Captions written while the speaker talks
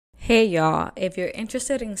Hey y'all, if you're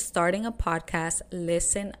interested in starting a podcast,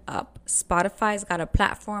 listen up. Spotify's got a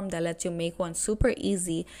platform that lets you make one super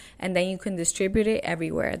easy and then you can distribute it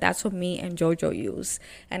everywhere. That's what me and Jojo use.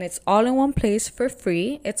 And it's all in one place for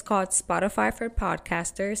free. It's called Spotify for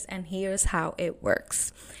Podcasters, and here's how it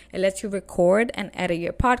works. It lets you record and edit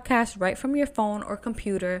your podcast right from your phone or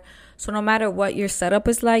computer. So no matter what your setup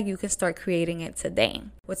is like, you can start creating it today.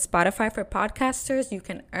 With Spotify for Podcasters, you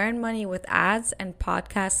can earn money with ads and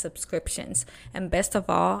podcast subscriptions. And best of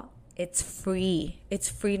all, it's free. It's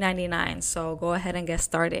free 99. So go ahead and get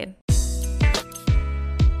started.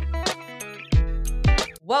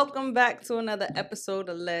 Welcome back to another episode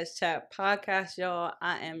of Let's Chat Podcast, y'all.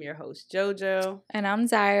 I am your host, JoJo. And I'm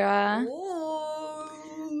Zyra. Ooh.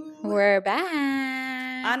 We're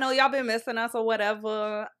back. I know y'all been missing us or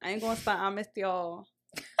whatever. I ain't gonna stop. I missed y'all.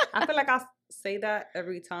 I feel like I say that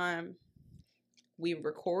every time we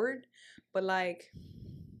record, but like,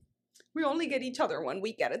 we only get each other 1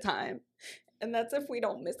 week at a time. And that's if we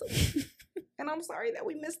don't miss a week. And I'm sorry that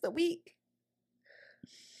we missed a week.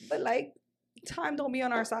 But like, time don't be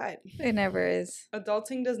on our side. It never is.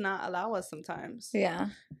 Adulting does not allow us sometimes. Yeah.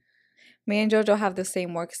 Me and JoJo have the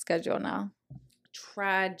same work schedule now.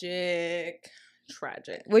 Tragic.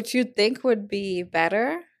 Which you'd think would be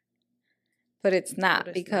better, but it's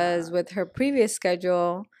not, because with her previous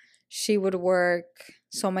schedule, she would work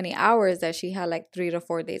so many hours that she had like 3 to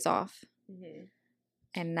 4 days off. Mm-hmm.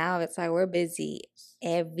 And now it's like we're busy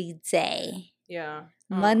every day. Yeah.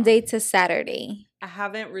 Monday to Saturday. I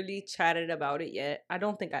haven't really chatted about it yet. I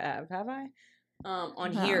don't think I have I?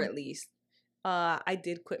 On here at least. I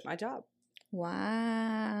did quit my job.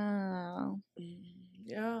 Wow.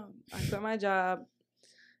 Yeah, I quit my job.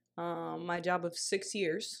 My job of 6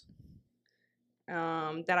 years.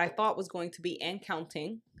 That I thought was going to be and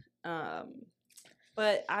counting.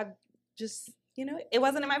 But I just, it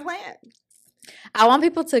wasn't in my plan. I want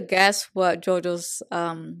people to guess what JoJo's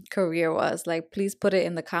career was. Like, please put it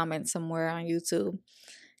in the comments somewhere on YouTube,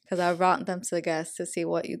 because I want them to guess to see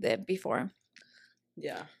what you did before.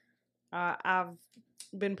 Yeah. I've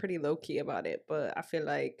been pretty low-key about it, but I feel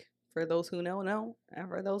like for those who know, and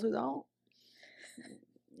for those who don't,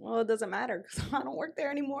 well, it doesn't matter because I don't work there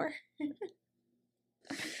anymore.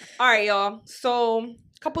 All right, y'all. So,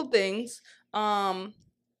 couple things.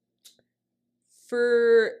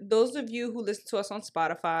 For those of you who listen to us on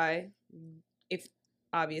Spotify, if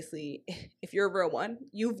you're a real one,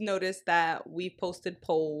 you've noticed that we posted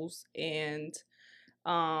polls and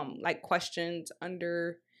like questions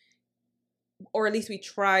under, or at least we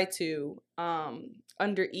try to,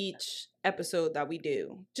 under each episode that we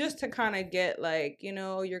do, just to kind of get like,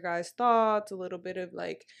 your guys' thoughts, a little bit of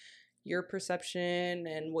like your perception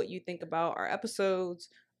and what you think about our episodes.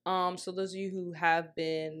 So those of you who have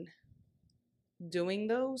been doing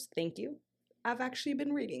those, thank you. I've actually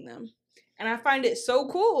been reading them, and I find it so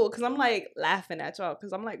cool because I'm like laughing at y'all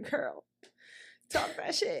because I'm like, girl, talk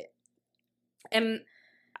that shit. And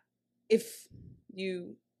if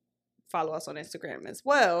you follow us on Instagram as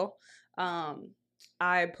well,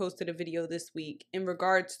 I posted a video this week in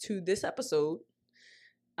regards to this episode,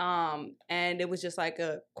 and it was just like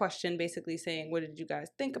a question basically saying, what did you guys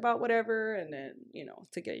think about whatever, and then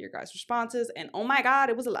to get your guys' responses. And oh my god,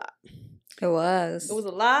 it was a lot. It was a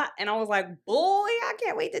lot, and I was like, boy, I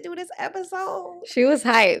can't wait to do this episode. She was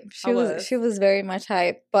hype. She was very much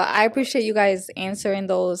hype. But I appreciate you guys answering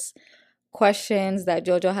those questions that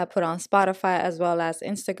JoJo had put on Spotify as well as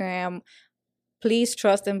Instagram. Please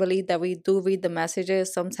trust and believe that we do read the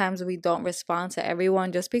messages. Sometimes we don't respond to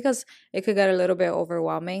everyone just because it could get a little bit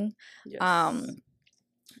overwhelming. Yes.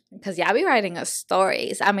 Because y'all be writing us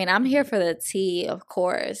stories. I mean, I'm here for the tea, of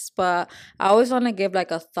course, but I always want to give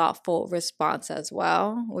like a thoughtful response as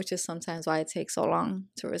well, which is sometimes why it takes so long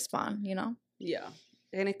to respond, Yeah.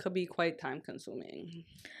 And it could be quite time consuming.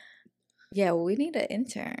 Yeah, well, we need an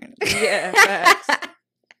intern. Yeah, facts.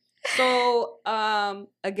 So,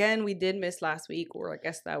 again, we did miss last week, or I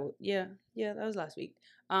guess that was last week.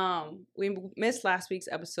 We missed last week's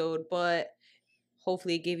episode, but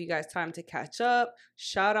hopefully it gave you guys time to catch up.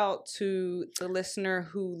 Shout out to the listener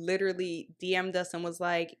who literally DM'd us and was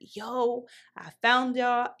like, yo, I found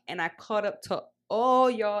y'all and I caught up to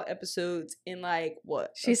all y'all episodes in like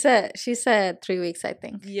what? She said 3 weeks, I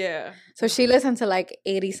think. Yeah. So she listened to like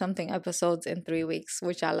 80 something episodes in 3 weeks,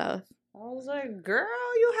 which I love. I was like, girl,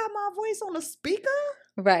 you have my voice on the speaker?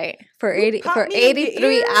 Right. For 83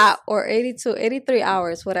 or 82, 83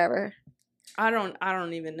 hours, whatever. I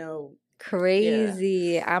don't even know.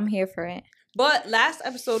 Crazy. Yeah. I'm here for it. But last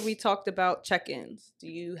episode we talked about check-ins. Do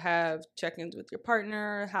you have check-ins with your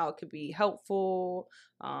partner? How it could be helpful,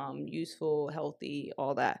 useful, healthy,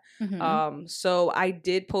 all that. So I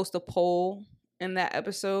did post a poll in that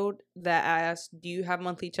episode that asked, do you have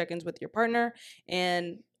monthly check-ins with your partner?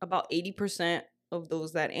 And about 80% of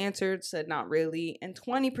those that answered said not really, and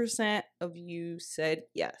 20% of you said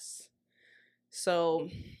yes. So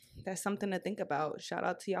that's something to think about. Shout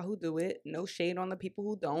out to y'all who do it. No shade on the people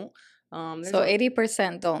who don't. So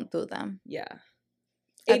 80% don't do them. Yeah.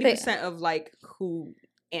 80% of like who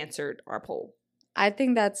answered our poll. I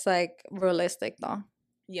think that's like realistic though.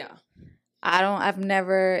 Yeah. I've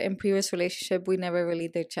never, in previous relationship, we never really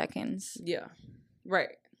did check-ins. Yeah. Right.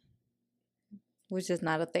 Which is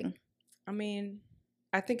not a thing. I mean,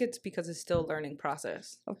 I think it's because it's still a learning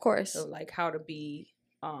process. Of course. So like how to be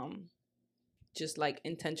just like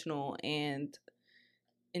intentional and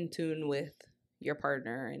in tune with your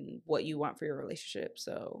partner and what you want for your relationship.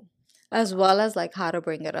 So as well as like how to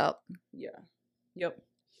bring it up. Yeah. Yep.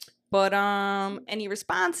 But any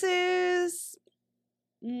responses?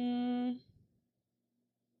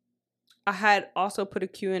 I had also put a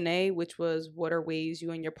Q&A, which was, what are ways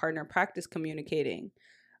you and your partner practice communicating?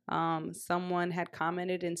 Someone had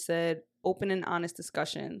commented and said, open and honest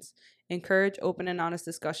discussions. Encourage open and honest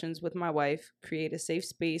discussions with my wife. Create a safe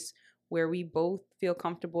space where we both feel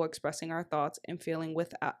comfortable expressing our thoughts and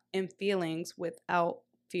feelings without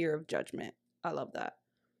fear of judgment. I love that.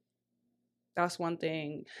 That's one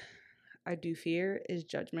thing I do fear is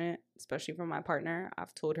judgment, especially from my partner.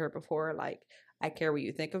 I've told her before, like, I care what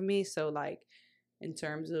you think of me. So, like, in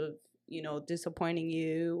terms of, disappointing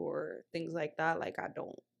you or things like that, like,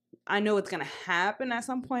 I know it's going to happen at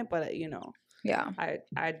some point, but, yeah,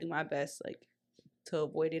 I do my best, like, to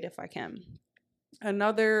avoid it if I can.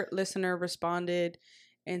 Another listener responded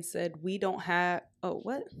and said, we don't.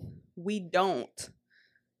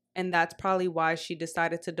 And that's probably why she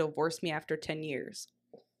decided to divorce me after 10 years.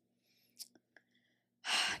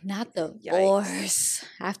 Not divorce. Yikes.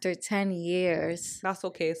 After 10 years. That's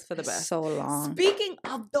okay. It's for the best. So long. Speaking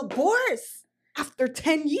of divorce, after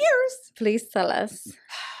 10 years. Please tell us.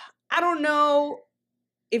 I don't know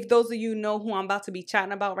if those of you know who I'm about to be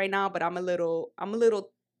chatting about right now, but I'm feeling a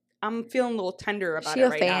little tender about it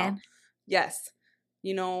right now. Yes.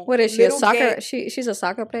 What is she, a soccer? She's a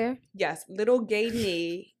soccer player? Yes. Little gay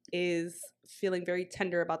me is feeling very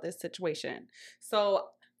tender about this situation. So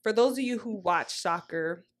for those of you who watch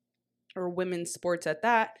soccer or women's sports at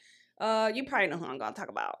that, you probably know who I'm going to talk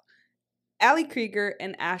about. Ali Krieger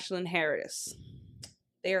and Ashlyn Harris.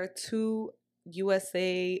 They are two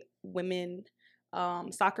USA women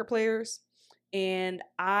soccer players, and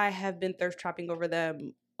I have been thirst trapping over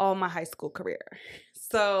them all my high school career.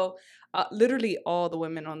 So literally all the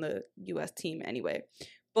women on the US team anyway.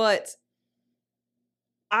 But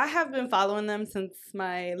I have been following them since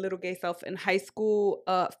my little gay self in high school.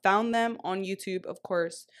 Found them on YouTube, of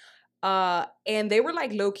course. And they were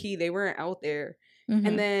like low key. They weren't out there. Mm-hmm.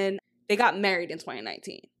 And then they got married in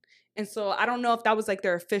 2019. And so I don't know if that was like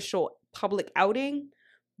their official public outing.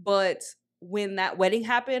 But when that wedding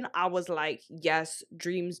happened, I was like, yes,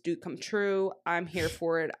 dreams do come true. I'm here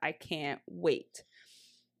for it. I can't wait.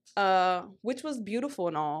 Which was beautiful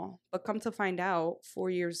and all. But come to find out, 4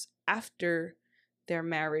 years after their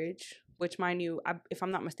marriage, which mind you, if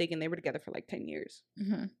I'm not mistaken, they were together for like 10 years.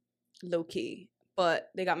 Mm-hmm. Low key. But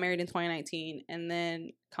they got married in 2019. And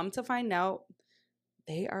then come to find out,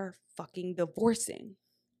 they are fucking divorcing.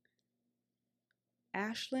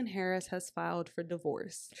 Ashlyn Harris has filed for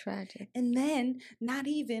divorce. Tragic. And then, not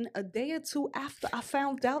even a day or two after I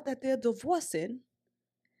found out that they're divorcing,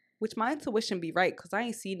 which my intuition be right, because I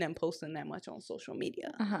ain't seen them posting that much on social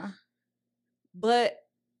media. Uh-huh. But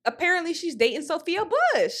apparently she's dating Sophia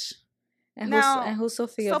Bush. And who's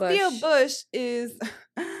Sophia Bush? Sophia Bush is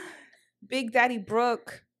Big Daddy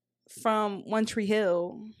Brooke from One Tree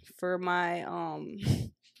Hill for my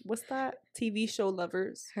what's that TV show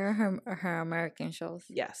lovers? Her American shows.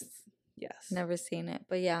 Yes. Never seen it,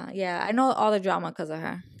 but yeah. I know all the drama because of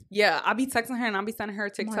her. Yeah, I'll be texting her and I'll be sending her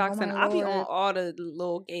TikToks and I'll be on all the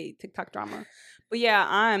little gay TikTok drama. But yeah,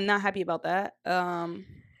 I'm not happy about that.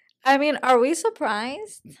 I mean, are we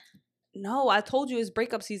surprised? No, I told you it's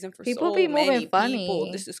breakup season for people. Be moving funny.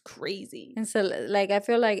 People. This is crazy. And so, like, I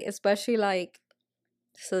feel like, especially like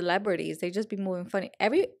celebrities, they just be moving funny.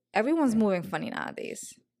 Everyone's moving funny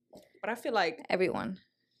nowadays. But I feel like everyone.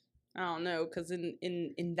 I don't know, because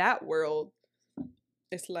in that world,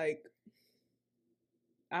 it's like,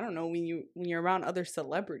 I don't know, when you're around other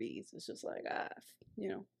celebrities, it's just like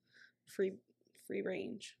free free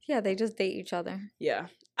range. Yeah, they just date each other. Yeah.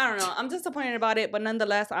 I don't know. I'm disappointed about it, but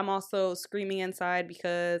nonetheless, I'm also screaming inside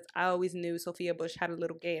because I always knew Sophia Bush had a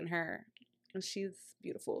little gay in her. And she's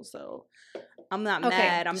beautiful, so I'm not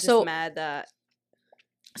mad. I'm just mad that...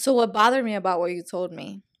 So what bothered me about what you told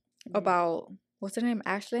me about, what's her name,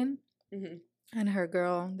 Ashlyn? And her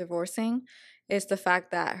girl divorcing, is the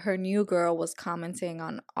fact that her new girl was commenting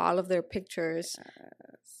on all of their pictures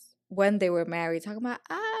when they were married, talking about,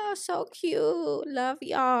 oh, so cute, love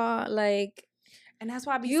y'all. Like, and that's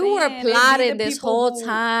why I be you saying, were plotting this whole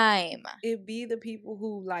time. It be the people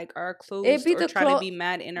who like are close or try to be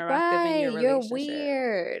mad interactive in your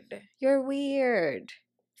relationship. You're weird.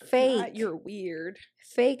 Fake. You're weird.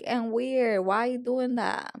 Fake and weird. Why are you doing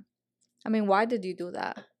that? I mean, why did you do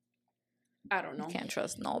that? I don't know. You can't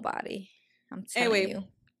trust nobody. I'm telling you.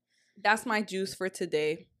 That's my juice for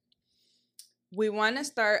today. We want to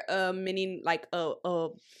start a mini, like a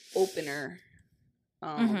opener.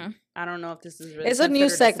 I don't know if this is really. It's a new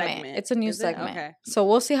segment. It's a new segment. Okay. So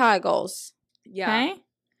we'll see how it goes. Yeah. Okay?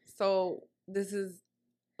 So this is,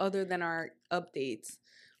 other than our updates,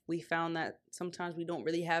 we found that sometimes we don't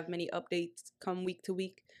really have many updates come week to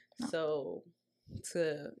week. No. So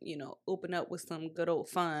to, open up with some good old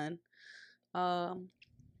fun,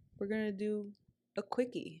 we're gonna do a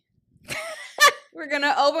quickie. We're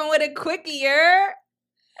gonna open with a quickie.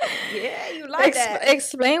 Yeah, you like that.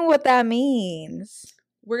 Explain what that means.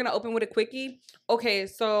 We're gonna open with a quickie. Okay,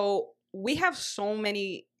 so we have so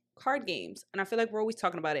many card games, and I feel like we're always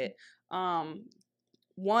talking about it.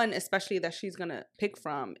 One especially that she's gonna pick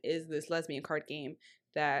from is this lesbian card game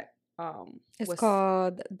that it's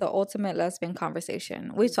called The Ultimate Lesbian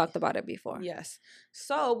Conversation. We've talked about it before. Yes.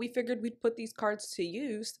 So we figured we'd put these cards to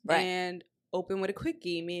use and open with a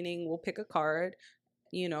quickie, meaning we'll pick a card,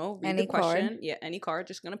 read any the question. Card. Yeah, any card.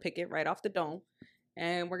 Just gonna pick it right off the dome,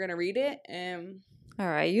 and we're gonna read it. And all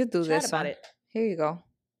right, you do this one. Here you go.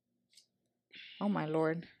 Oh my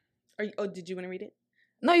Lord. Did you want to read it?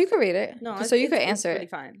 No, you can read it. No, so you can answer it.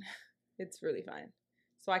 It's really fine. It's really fine.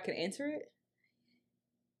 So I can answer it.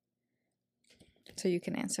 So you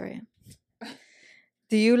can answer it.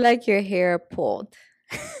 Do you like your hair pulled?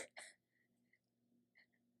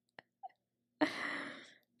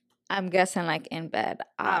 I'm guessing like in bed,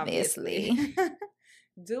 obviously.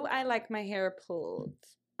 Do I like my hair pulled?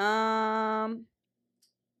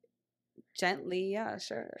 Gently, yeah,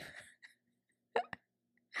 sure.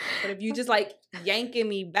 But if you just like yanking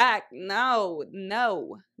me back, no.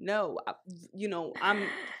 I'm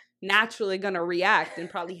naturally gonna react and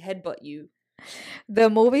probably headbutt you. The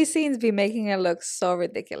movie scenes be making it look so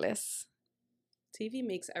ridiculous. TV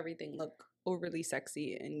makes everything look overly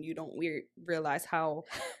sexy, and you don't realize how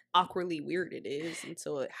awkwardly weird it is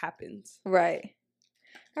until it happens. Right.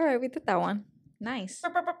 All right, we did that one. Nice.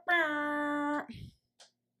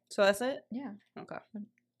 So that's it? Yeah. Okay.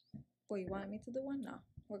 Well, you wanted me to do one? No,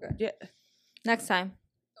 we're good. Yeah. Next time.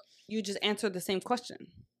 You just answered the same question.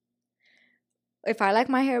 If I like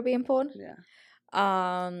my hair being pulled? Yeah.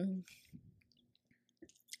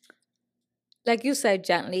 Like you said,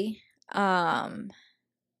 gently. I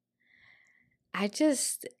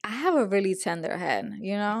have a really tender head,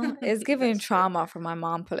 It's giving trauma from my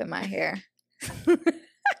mom pulling my hair.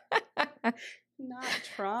 Not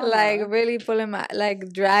trauma. Like really pulling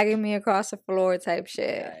dragging me across the floor type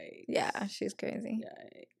shit. Yikes. Yeah, she's crazy.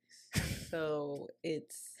 Yikes. So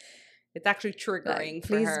it's actually triggering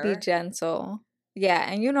for her. Please be gentle.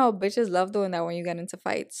 Yeah, and bitches love doing that when you get into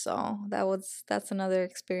fights. So that's another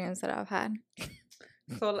experience that I've had.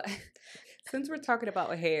 So since we're talking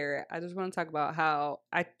about hair, I just want to talk about how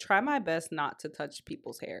I try my best not to touch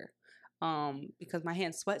people's hair. Because my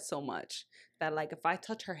hands sweat so much that if I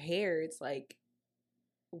touch her hair, it's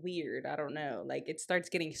weird. I don't know. It starts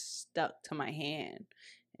getting stuck to my hand,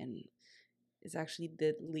 and it's actually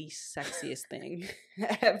the least sexiest thing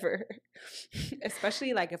ever.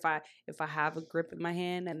 Especially if I have a grip in my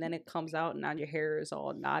hand and then it comes out and now your hair is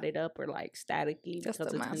all knotted up or staticky because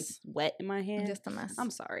it's been wet in my hand. Just a mess.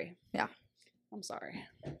 I'm sorry. Yeah. I'm sorry.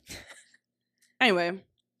 Anyway,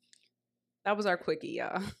 that was our quickie,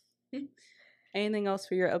 y'all. Anything else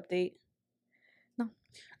for your update? No.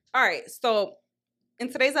 All right. So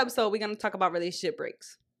in today's episode, we're going to talk about relationship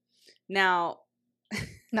breaks. Now,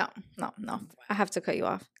 No. I have to cut you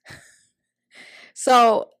off.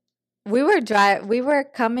 So we were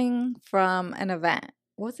coming from an event.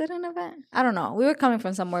 Was it an event? I don't know. We were coming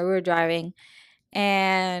from somewhere. We were driving,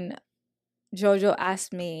 and Jojo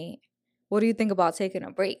asked me, "What do you think about taking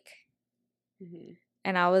a break?" Mm-hmm.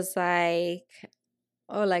 And I was like,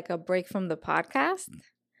 "Oh, like a break from the podcast?"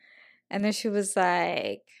 And then she was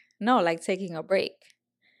like, "No, like taking a break."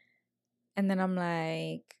 And then I'm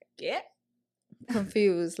like, Yeah.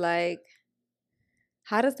 confused. Like,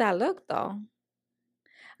 how does that look though?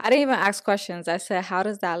 I didn't even ask questions. I said, how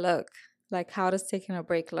does that look? Like, how does taking a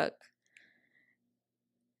break look?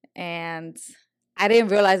 And I didn't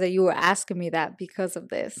realize that you were asking me that because of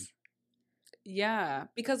this. Yeah,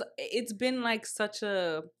 because it's been like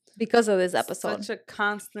because of this episode. such a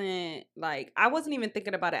constant, like, I wasn't even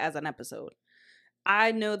thinking about it as an episode.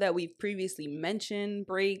 I know that we've previously mentioned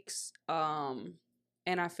breaks,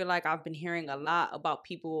 and I feel like I've been hearing a lot about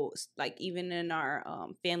people, like even in our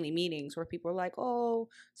family meetings, where people are like, "Oh,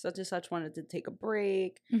 such and such wanted to take a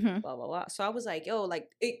break," Mm-hmm. blah blah blah. So I was like, "Yo, like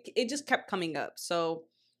it just kept coming up." So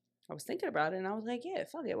I was thinking about it, and I was like, "Yeah,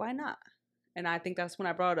 fuck it, why not?" And I think that's when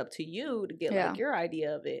I brought it up to you to get like your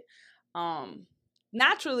idea of it.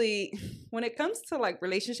 Naturally, when it comes to like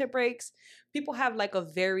relationship breaks, people have like a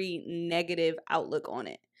very negative outlook on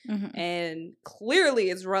it. Mm-hmm. And clearly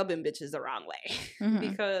it's rubbing bitches the wrong way. Mm-hmm.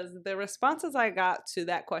 Because the responses I got to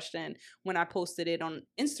that question when I posted it on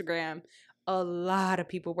Instagram, a lot of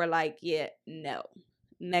people were like, yeah, no,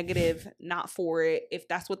 negative, not for it. If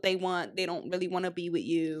that's what they want, they don't really want to be with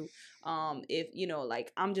you. If you know,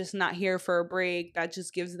 like, I'm just not here for a break, that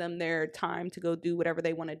just gives them their time to go do whatever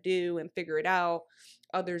they want to do and figure it out.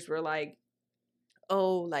 Others were like,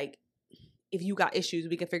 oh, like, if you got issues,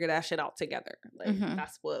 we can figure that shit out together. Like, Mm-hmm.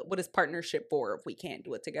 that's what is partnership for if we can't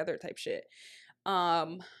do it together type shit.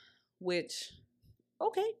 Which,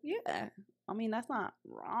 okay, yeah, I mean, that's not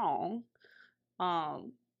wrong.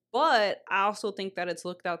 But I also think that it's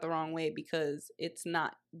looked out the wrong way because it's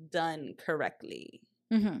not done correctly.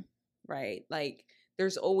 Mm-hmm. Right? Like,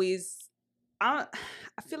 there's always, I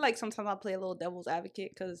feel like sometimes I play a little devil's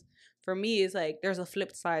advocate because for me, it's like there's a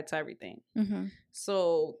flip side to everything. Mm-hmm.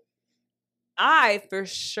 So I for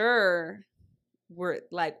sure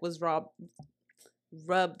was rubbed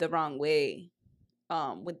the wrong way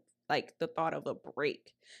with like the thought of a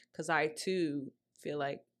break, because I too feel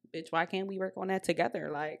like, bitch, why can't we work on that together?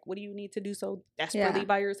 Like, what do you need to do so desperately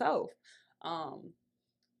by yourself?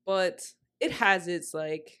 But it has its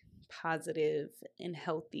like positive and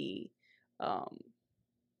healthy, how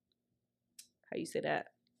you say that?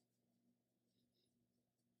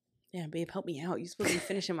 Yeah, babe, help me out. You're supposed to be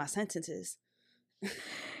finishing my sentences.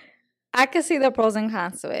 I can see the pros and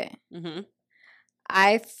cons to it. Mm-hmm.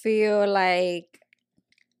 I feel like,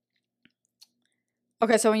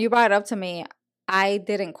 okay, so when you brought it up to me, I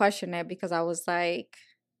didn't question it because I was like,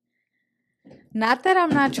 not that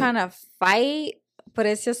I'm not trying to fight, but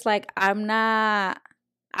it's just like I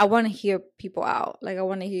want to hear people out. Like, I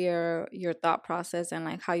want to hear your thought process and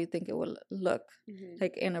like how you think it would look,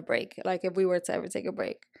 like in a break, like if we were to ever take a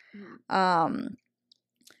break.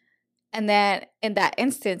 And then in that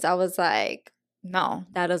instance, I was like, no,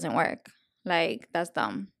 that doesn't work. Like, that's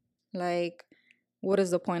dumb. Like, what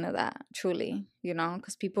is the point of that, truly? You know,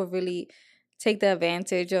 because people really take the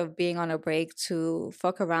advantage of being on a break to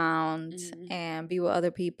fuck around and be with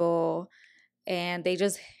other people, and they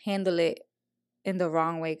just handle it in the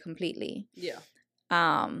wrong way completely. Yeah.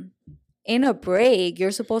 In a break,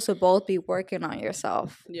 you're supposed to both be working on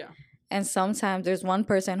yourself. Yeah. And sometimes there's one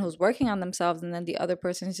person who's working on themselves and then the other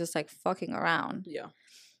person is just like fucking around. Yeah.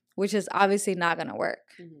 Which is obviously not going to work.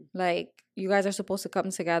 Like, you guys are supposed to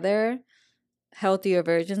come together, healthier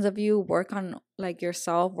versions of you, work on like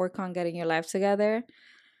yourself, work on getting your life together.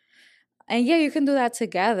 And yeah, you can do that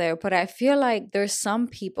together. But I feel like there's some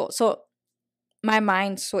people. So my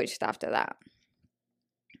mind switched after that.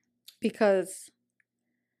 Because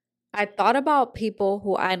I thought about people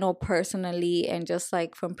who I know personally and just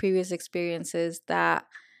like from previous experiences that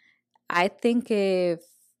I think if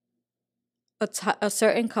a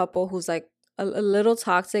certain couple who's like a little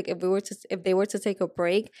toxic, if they were to take a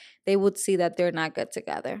break, they would see that they're not good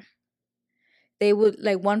together. They would,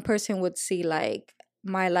 like, one person would see like,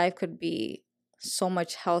 my life could be so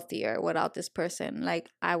much healthier without this person. Like,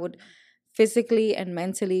 I would physically and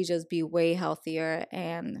mentally just be way healthier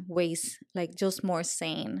and way like just more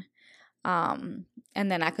sane. And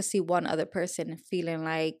then I could see one other person feeling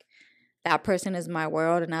like that person is my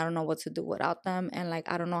world and I don't know what to do without them, and like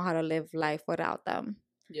I don't know how to live life without them.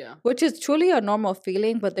 Yeah. Which is truly a normal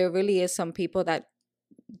feeling, but there really is some people that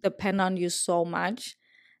depend on you so much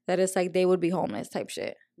that it's like they would be homeless type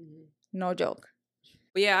shit. No joke.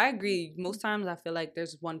 But yeah, I agree. Most times I feel like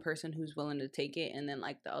there's one person who's willing to take it, and then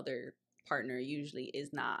like the other partner usually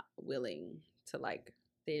is not willing to, like,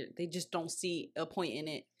 they just don't see a point in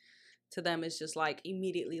it. To them, it's just like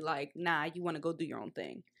immediately like, nah, you want to go do your own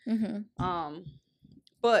thing.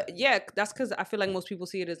 But yeah, that's because I feel like most people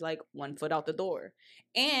see it as like one foot out the door.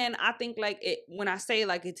 And I think like it when I say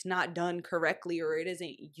like it's not done correctly or it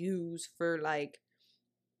isn't used for like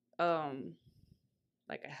a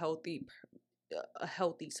healthy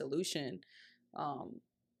solution,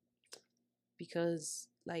 because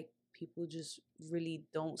like people just really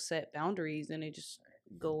don't set boundaries and they just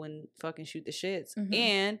go and fucking shoot the shits.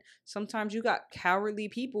 And sometimes you got cowardly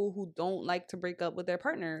people who don't like to break up with their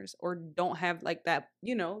partners or don't have like that,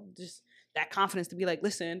 you know, just that confidence to be like,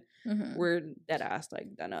 listen, we're dead ass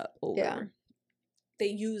like done up over. Yeah. They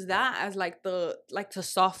use that as like to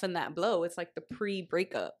soften that blow. It's like the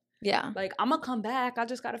pre-breakup. Yeah. Like, I'm gonna come back. I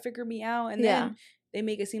just gotta figure me out. And then they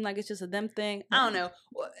make it seem like it's just a them thing. I don't know.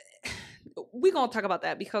 We're gonna talk about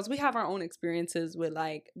that because we have our own experiences with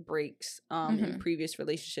like breaks in previous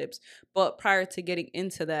relationships. But prior to getting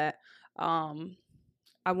into that,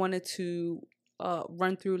 I wanted to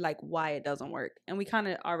run through like why it doesn't work. And we kind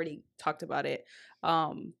of already talked about it.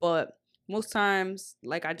 But most times,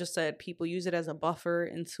 like I just said, people use it as a buffer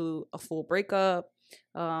into a full breakup.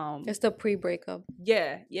 It's the pre-breakup.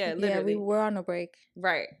 Yeah, literally. Yeah, we were on a break.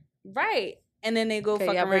 Right. And then they go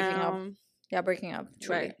fuck around. Breaking up. Yeah, breaking up.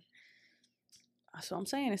 Truly. Right. That's what I'm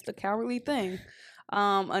saying. It's the cowardly thing.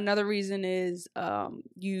 Another reason is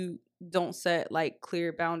you don't set like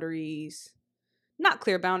clear boundaries. Not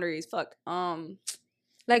clear boundaries. Fuck.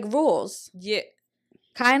 Like rules. Yeah.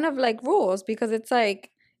 Kind of like rules, because it's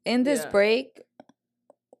like in this break,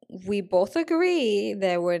 we both agree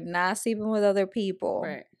that we're not sleeping with other people.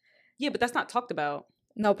 Right. Yeah, but that's not talked about.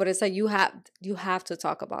 No, but it's like you have to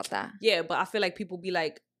talk about that. Yeah, but I feel like people be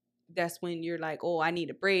like, that's when you're like, oh, I need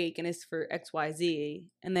a break and it's for XYZ.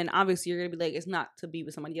 And then obviously you're going to be like, it's not to be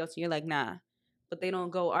with somebody else. And you're like, nah. But they don't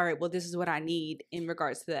go, all right, well, this is what I need in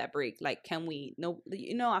regards to that break. Like, can we, no,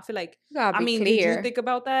 you know, I feel like, I mean, clear. Did you think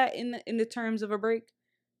about that in the terms of a break?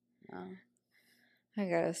 No. I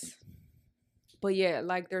guess. But yeah,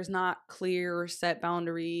 like there's not clear or set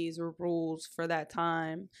boundaries or rules for that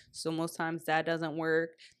time. So most times that doesn't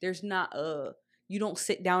work. There's not you don't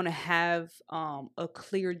sit down and have a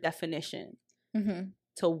clear definition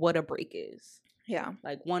to what a break is. Yeah.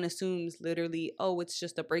 Like one assumes literally, oh, it's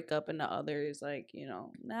just a breakup, and the other is like, you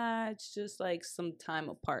know, nah, it's just like some time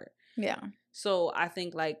apart. Yeah. So I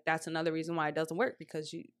think like that's another reason why it doesn't work,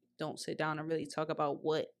 because you don't sit down and really talk about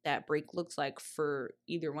what that break looks like for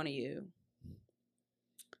either one of you.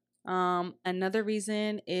 Another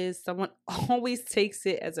reason is someone always takes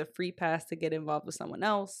it as a free pass to get involved with someone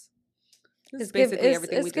else. It's basically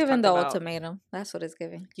everything we just talked about. It's giving the ultimatum. That's what it's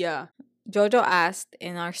giving. Yeah. Jojo asked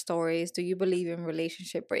in our stories, do you believe in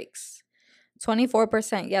relationship breaks?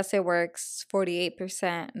 24% yes it works,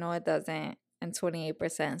 48% no it doesn't, and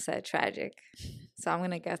 28% said tragic. So I'm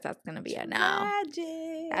gonna guess that's gonna be a now.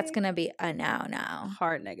 Tragic. That's gonna be a now.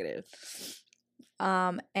 Hard negative.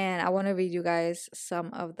 And I want to read you guys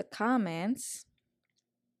some of the comments.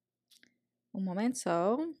 Un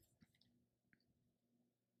momento.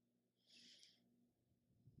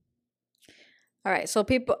 All right, so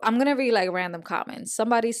people, I'm going to read like random comments.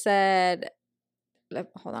 Somebody said,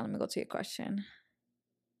 hold on, let me go to your question.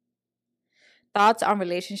 Thoughts on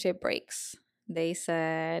relationship breaks. They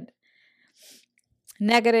said,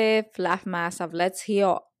 negative, laugh massive, let's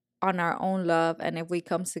heal on our own love, and if we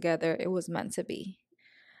come together, it was meant to be.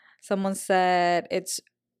 Someone said it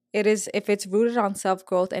is if it's rooted on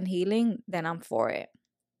self-growth and healing, then I'm for it.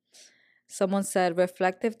 Someone said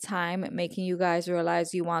reflective time, making you guys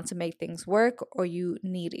realize you want to make things work or you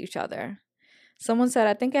need each other. Someone said,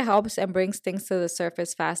 I think it helps and brings things to the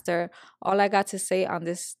surface faster. All I got to say on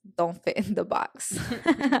this don't fit in the box.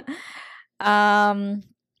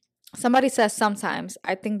 Somebody says sometimes.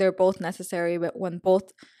 I think they're both necessary, but when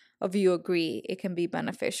both of you agree, it can be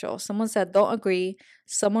beneficial. Someone said don't agree.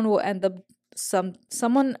 Someone will end up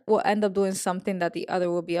doing something that the other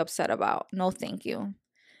will be upset about. No, thank you.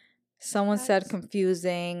 Someone said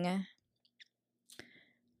confusing.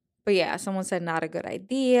 But yeah, someone said not a good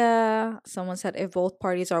idea. Someone said if both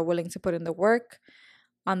parties are willing to put in the work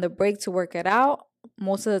on the break to work it out,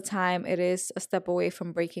 most of the time it is a step away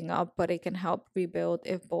from breaking up, but it can help rebuild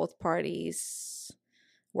if both parties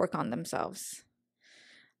work on themselves.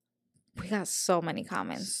 We got so many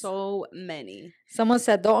comments. So many. Someone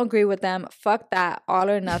said, don't agree with them. Fuck that. All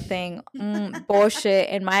or nothing. Bullshit.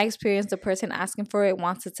 In my experience, the person asking for it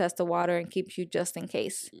wants to test the water and keeps you just in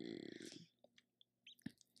case.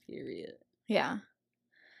 Period. Yeah.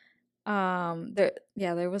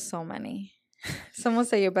 There was so many. Someone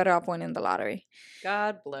said you're better off winning the lottery.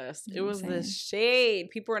 God bless. It was the shade.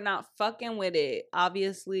 People are not fucking with it.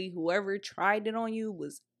 Obviously, whoever tried it on you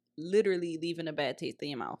was literally leaving a bad taste in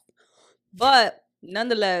your mouth. But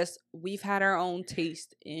nonetheless, we've had our own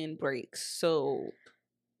taste in breaks. So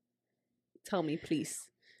tell me, please,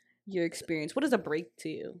 your experience. What is a break to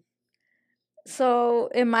you? So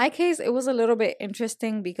in my case, it was a little bit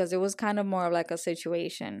interesting because it was kind of more of like a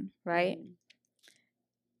situation, right? Mhm.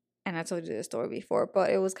 And I told you this story before,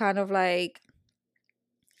 but it was kind of like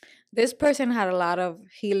this person had a lot of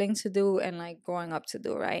healing to do and like growing up to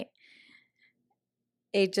do, right?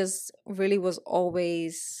 It just really was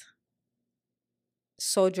always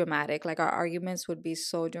so dramatic. Like our arguments would be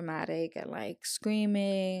so dramatic and like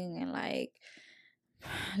screaming and like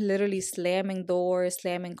literally slamming doors,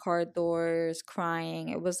 slamming car doors, crying.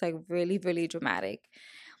 It was like really, really dramatic.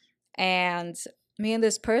 And me and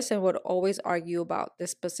this person would always argue about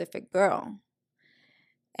this specific girl.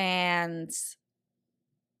 And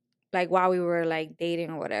like while we were like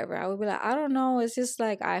dating or whatever, I would be like, I don't know, it's just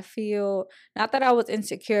like I feel, not that I was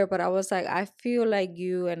insecure, but I was like, I feel like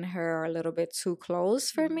you and her are a little bit too close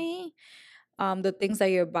for me. The things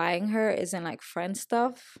that you're buying her isn't like friend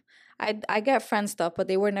stuff. I get friend stuff, but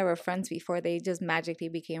they were never friends before. They just magically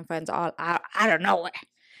became friends all out of nowhere.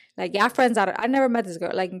 Like, yeah, friends out of, I never met this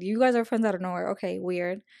girl. Like, you guys are friends out of nowhere. Okay,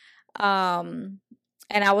 weird. And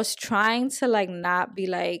I was trying to like not be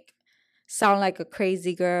like sound like a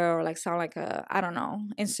crazy girl or like sound like a, I don't know,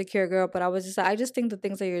 insecure girl, but I was just, I just think the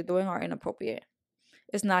things that you're doing are inappropriate.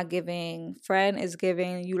 It's not giving friend, it's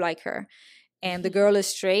giving you like her. And the girl is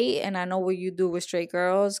straight, and I know what you do with straight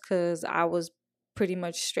girls because I was pretty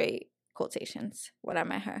much straight, quotations, when I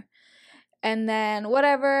met her. And then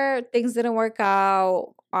whatever, things didn't work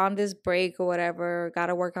out on this break or whatever,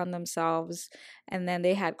 gotta work on themselves. And then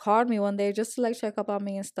they had called me one day just to like check up on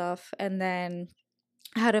me and stuff. And then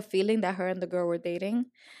I had a feeling that her and the girl were dating.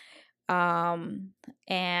 And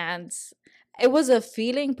it was a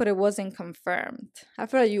feeling, but it wasn't confirmed. I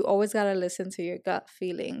feel like you always gotta listen to your gut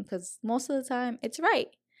feeling because most of the time it's right.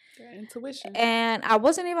 Your intuition. And I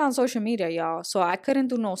wasn't even on social media, y'all, so I couldn't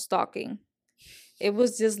do no stalking. It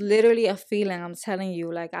was just literally a feeling. I'm telling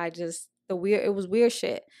you, like it was weird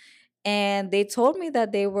shit. And they told me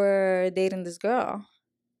that they were dating this girl.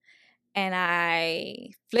 And I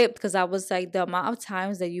flipped because I was like, the amount of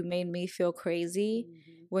times that you made me feel crazy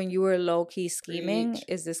when you were low key scheming Preach.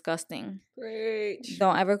 is disgusting. Preach.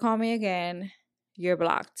 Don't ever call me again. You're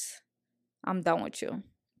blocked. I'm done with you.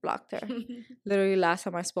 Blocked her. Literally last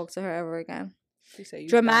time I spoke to her ever again.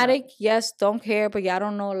 Dramatic, yes, don't care, but yeah, I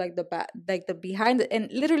don't know like the behind it,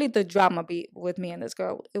 and literally the drama be with me and this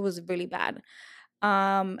girl. It was really bad.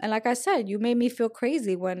 And like I said, you made me feel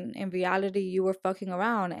crazy when in reality you were fucking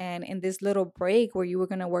around. And in this little break where you were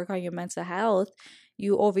gonna work on your mental health,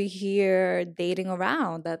 you over here dating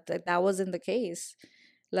around. That wasn't the case.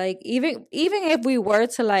 Like even if we were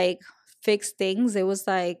to like fix things, it was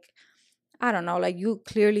like, I don't know, like you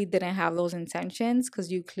clearly didn't have those intentions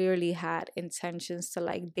because you clearly had intentions to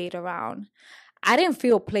like date around. I didn't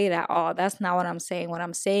feel played at all. That's not what I'm saying. What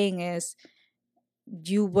I'm saying is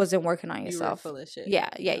you wasn't working on yourself. You were full of shit. Yeah,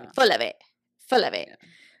 full of it. Full of it. Yeah.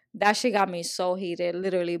 That shit got me so heated.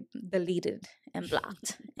 Literally deleted and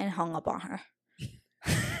blocked and hung up on her.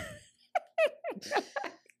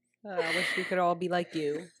 I wish we could all be like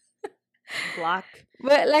you. Block.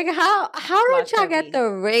 But like how Block don't y'all heavy. get the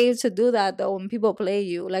rave to do that though when people play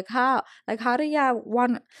you? Like how do y'all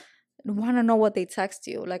want to know what they text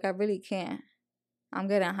you? Like I really can't. I'm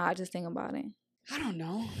getting hot just thinking about it. I don't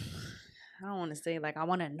know. I don't want to say like I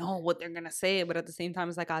want to know what they're gonna say, but at the same time,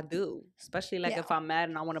 it's like I do. Especially like if I'm mad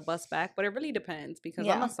and I want to bust back, but it really depends because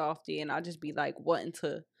I'm a softie and I'll just be like wanting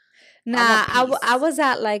to. Nah, I was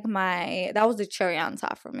at like that was the cherry on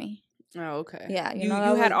top for me. Oh, okay. Yeah, you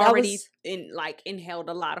had already inhaled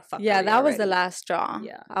a lot of fuckery. Yeah, that was the last straw.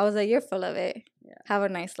 Yeah, I was like, you're full of it. Yeah, have a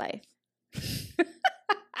nice life.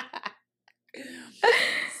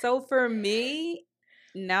 So for me,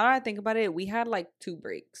 now that I think about it, we had like 2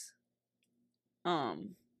 breaks.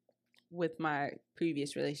 With my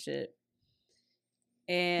previous relationship.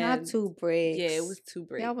 And not 2 breaks. Yeah, it was 2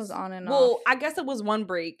 breaks. Yeah, I was on and off. Well, I guess it was 1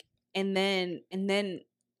 break and then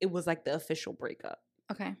it was like the official breakup.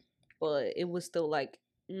 Okay. But it was still like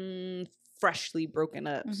freshly broken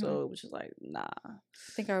up. So it was just like, nah. I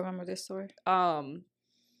think I remember this story.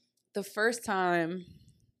 The first time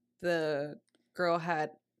the girl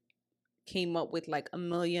came up with like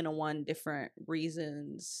 1,000,001 different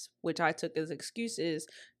reasons, which I took as excuses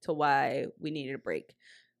to why we needed a break.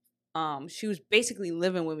 She was basically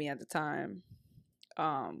living with me at the time.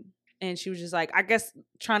 And she was just like, I guess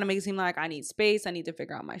trying to make it seem like I need space. I need to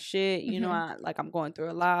figure out my shit. You know, I'm going through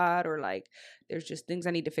a lot, or like there's just things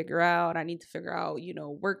I need to figure out. I need to figure out,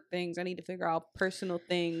 work things. I need to figure out personal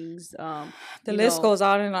things. The list goes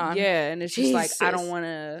on and on. Yeah. And it's just like, I don't want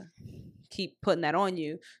to keep putting that on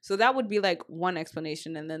you. So that would be like one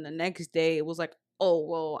explanation. And then the next day it was like, oh,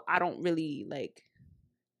 well, I don't really like,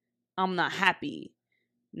 I'm not happy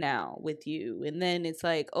now with you. And then it's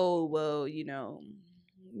like, oh, well, you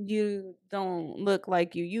don't look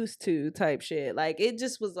like you used to type shit. Like it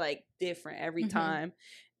just was like different every time.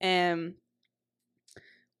 And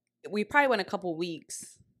we probably went a couple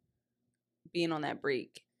weeks being on that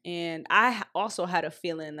break. And I also had a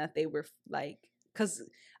feeling that they were like, because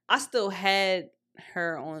I still had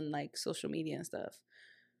her on like social media and stuff.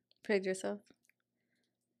 Played yourself?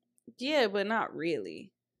 Yeah, but not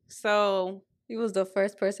really. So you was the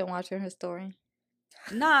first person watching her story.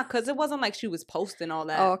 Nah, because it wasn't like she was posting all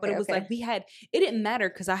that. Oh, okay, but it was like it didn't matter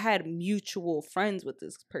because I had mutual friends with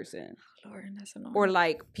this person. Lord, that's annoying. Or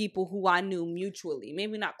like people who I knew mutually.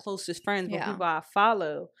 Maybe not closest friends, but people I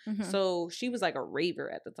follow. So she was like a raver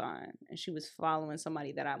at the time. And she was following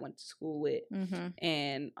somebody that I went to school with.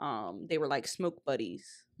 And they were like smoke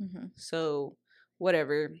buddies. So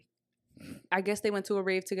whatever. I guess they went to a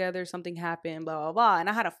rave together. Something happened, blah, blah, blah. And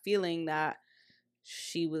I had a feeling that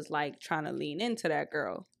she was like trying to lean into that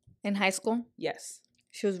girl. In high school? Yes.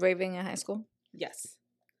 She was raving in high school? Yes.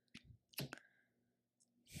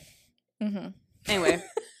 Anyway.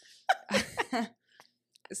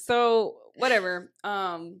 So whatever.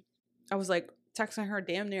 I was like texting her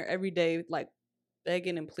damn near every day, like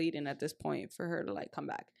begging and pleading at this point for her to like come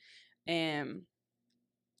back. And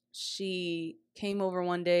she came over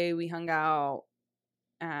one day, we hung out.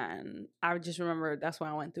 And I just remember that's when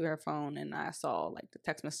I went through her phone and I saw like the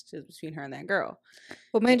text messages between her and that girl.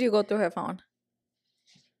 What made you go through her phone?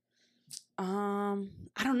 I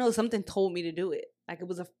don't know. Something told me to do it. Like it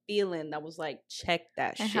was a feeling that was like, check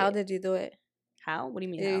that shit. And how did you do it? How? What do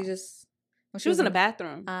you mean? You just. She was in the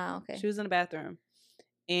bathroom. Ah, okay. She was in the bathroom.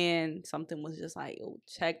 And something was just like, yo,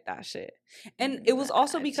 check that shit. And it was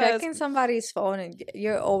also because checking somebody's phone, and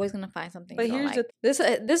you're always gonna find something. But here's like. This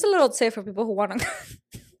is a little tip for people who want to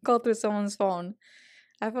go through someone's phone.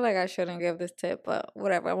 I feel like I shouldn't give this tip, but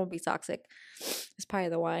whatever. I won't be toxic. It's probably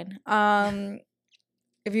the wine.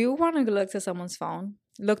 If you want to look through someone's phone,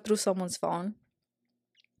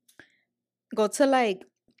 go to like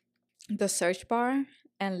the search bar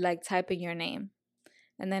and like type in your name.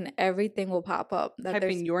 And then everything will pop up. Type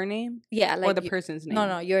in your name? Yeah. Like, or the person's name?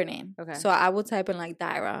 No, your name. Okay. So I would type in like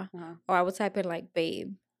Daira. Or I would type in like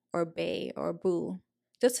babe or bae or boo.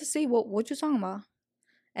 Just to see what you're talking about.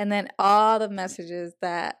 And then all the messages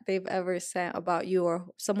that they've ever sent about you or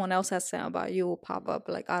someone else has sent about you will pop up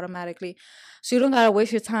like automatically. So you don't got to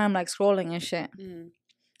waste your time like scrolling and shit.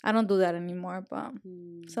 I don't do that anymore, but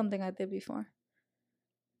something I did before.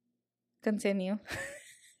 Continue.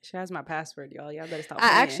 She has my password, y'all. Y'all better stop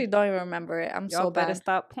playing. I actually don't even remember it. I'm y'all so bad. Y'all better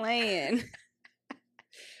stop playing.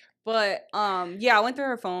 But, yeah, I went through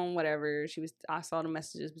her phone, whatever. I saw the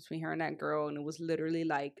messages between her and that girl, and it was literally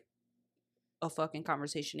like a fucking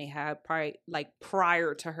conversation they had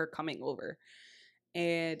prior to her coming over.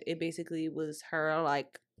 And it basically was her,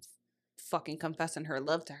 like, fucking confessing her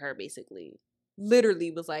love to her, basically. Literally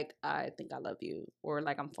was like, I think I love you. Or,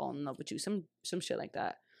 like, I'm falling in love with you. Some shit like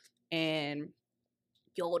that. And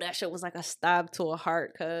yo, that shit was like a stab to a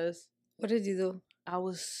heart, cuz. What did you do? I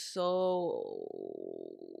was so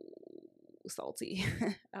salty.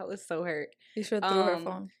 I was so hurt. You should throw her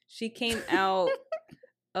phone. She came out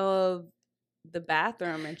of the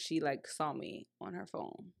bathroom and she like saw me on her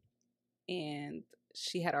phone. And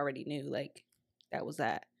she had already knew like that was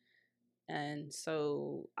that. And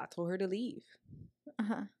so I told her to leave.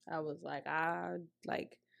 I was like,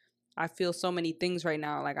 I feel so many things right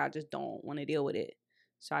now. Like I just don't want to deal with it.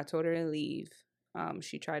 So I told her to leave.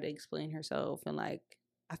 She tried to explain herself. And, like,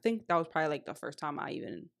 I think that was probably, like, the first time I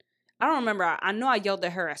don't remember. I know I yelled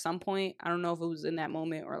at her at some point. I don't know if it was in that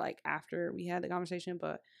moment or, like, after we had the conversation.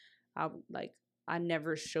 But, I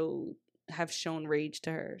never have shown rage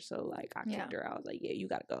to her. So, like, I kicked her out. Like, yeah, you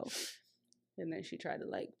got to go. And then she tried to,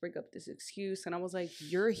 like, bring up this excuse. And I was like,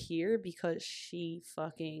 you're here because she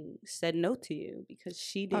fucking said no to you. Because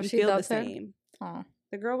she didn't feel the same. Oh.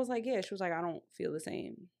 The girl was like, yeah. She was like, I don't feel the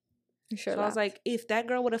same. You sure? So I was like, if that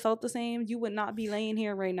girl would have felt the same, you would not be laying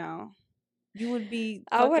here right now. You would be.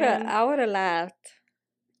 I would have laughed.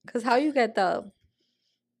 Cause how you get the?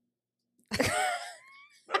 That's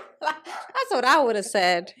what I would have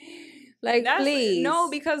said. Like, please. No,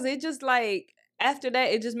 because it just like after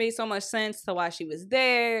that, it just made so much sense to why she was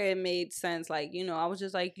there. It made sense, like, I was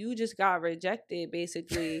just like, you just got rejected,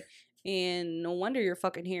 basically, and no wonder you're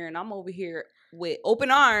fucking here, and I'm over here with open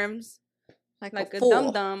arms, like a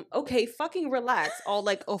dum-dum. Okay, fucking relax, all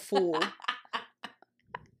like a fool.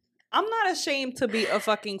 I'm not ashamed to be a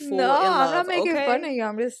fucking fool. No, in love, I'm not making fun of you.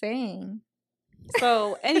 I'm just saying.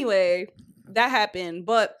 So anyway, that happened,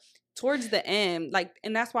 but towards the end, like,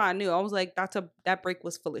 and that's why I knew. I was like, that break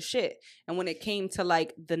was full of shit. And when it came to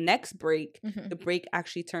like the next break, the break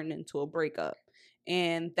actually turned into a breakup.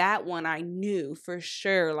 And that one I knew for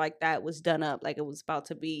sure, like, that was done up, like it was about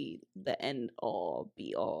to be the end all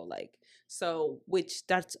be all, like. So, which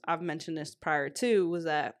that's, I've mentioned this prior to, was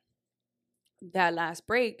that last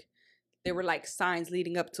break, there were like signs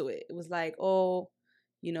leading up to it. It was like, oh,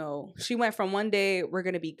 she went from one day, we're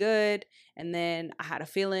going to be good. And then I had a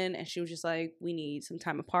feeling, and she was just like, we need some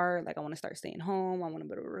time apart. Like, I want to start staying home. I want to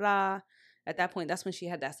blah, blah, blah. At that point, that's when she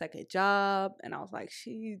had that second job. And I was like,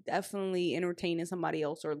 she definitely entertaining somebody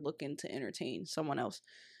else or looking to entertain someone else.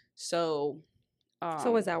 So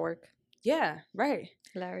was that work? Yeah, right.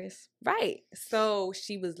 Hilarious. Right. So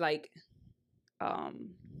she was like,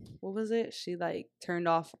 what was it? She like turned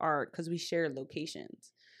off because we shared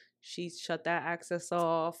locations. She shut that access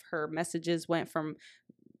off. Her messages went from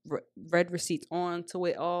read receipts on to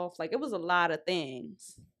it off. Like, it was a lot of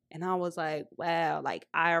things. And I was like, wow, like,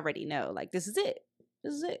 I already know. Like, this is it.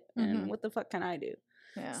 This is it. And what the fuck can I do?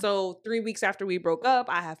 Yeah. So 3 weeks after we broke up,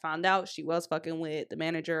 I had found out she was fucking with the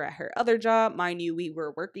manager at her other job. Mind you, we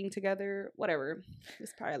were working together. Whatever.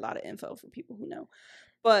 It's probably a lot of info for people who know.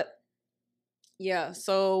 But yeah,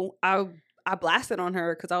 so I blasted on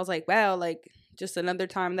her because I was like, wow, like, just another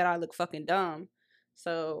time that I look fucking dumb.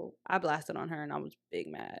 So I blasted on her, and I was big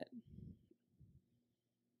mad.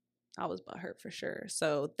 I was butthurt for sure.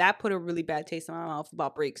 So that put a really bad taste in my mouth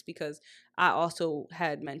about breaks, because I also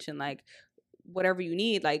had mentioned, like, whatever you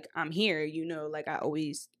need, like, I'm here, like, I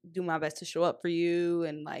always do my best to show up for you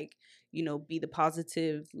and, like, be the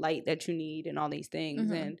positive light that you need and all these things.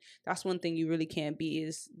 And that's one thing you really can't be,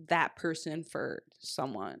 is that person for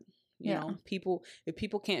someone. You know, if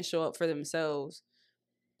people can't show up for themselves,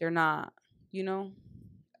 they're not,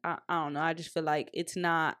 I don't know. I just feel like it's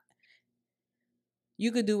not,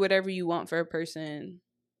 you could do whatever you want for a person.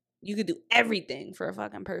 You could do everything for a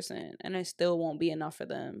fucking person, and it still won't be enough for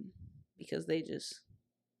them, because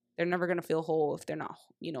they're never going to feel whole if they're not,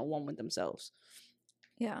 one with themselves.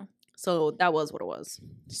 Yeah. So that was what it was.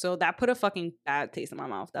 So that put a fucking bad taste in my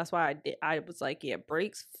mouth. That's why I was like, yeah,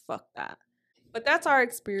 breaks, fuck that. But that's our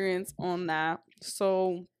experience on that.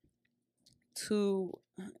 So to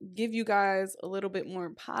give you guys a little bit more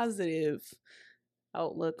positive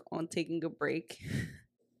outlook on taking a break,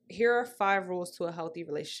 here are 5 rules to a healthy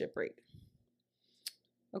relationship break.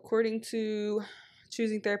 According to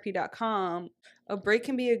choosingtherapy.com, a break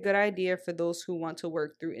can be a good idea for those who want to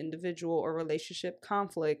work through individual or relationship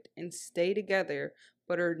conflict and stay together,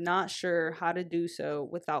 but are not sure how to do so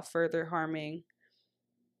without further harming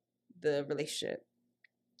the relationship.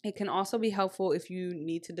 It can also be helpful if you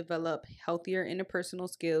need to develop healthier interpersonal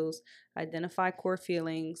skills, identify core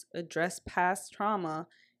feelings, address past trauma,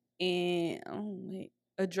 and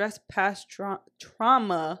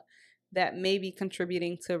trauma that may be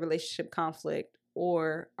contributing to relationship conflict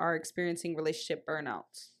or are experiencing relationship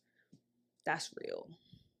burnouts. That's real.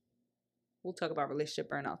 We'll talk about relationship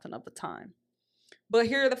burnouts another time. But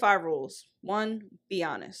here are the 5 rules. 1, be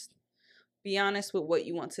honest. Be honest with what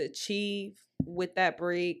you want to achieve with that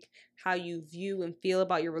break, how you view and feel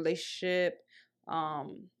about your relationship,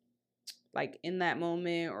 like in that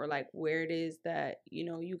moment, or like where it is that,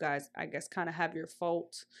 you guys, I guess, kind of have your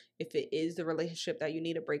fault, if it is the relationship that you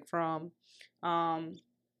need a break from,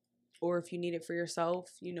 or if you need it for yourself,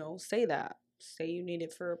 say that. Say you need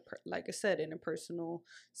it for, like I said, interpersonal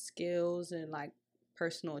skills and like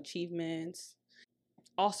personal achievements.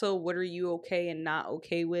 Also, what are you okay and not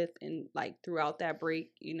okay with, and like throughout that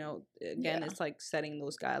break, it's like setting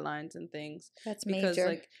those guidelines and things. That's because major.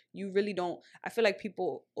 Like, you really don't, I feel like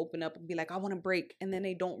people open up and be like, I want a break, and then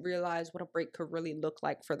they don't realize what a break could really look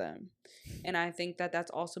like for them. And I think that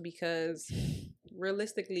that's also because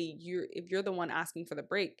realistically, if you're the one asking for the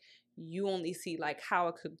break, you only see like how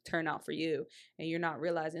it could turn out for you, and you're not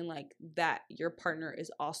realizing like that your partner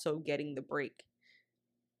is also getting the break.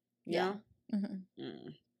 Yeah.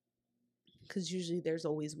 Because usually there's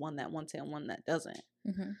always one that wants it and one that doesn't.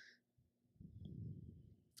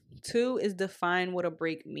 2 is define what a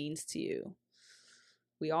break means to you.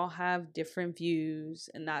 We all have different views,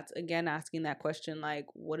 and that's, again, asking that question, like,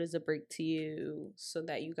 what is a break to you, so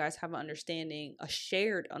that you guys have an understanding, a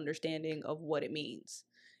shared understanding of what it means.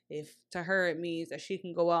 If to her it means that she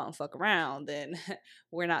can go out and fuck around, then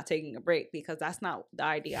we're not taking a break, because that's not the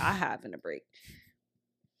idea I have in a break.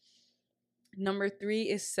 Number 3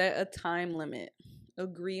 is set a time limit.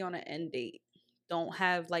 Agree on an end date. Don't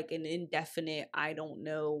have like an indefinite, I don't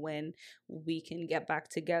know when we can get back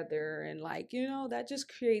together. And like, that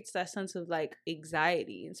just creates that sense of like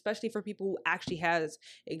anxiety, especially for people who actually has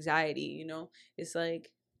anxiety. It's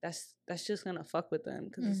like, that's just gonna fuck with them,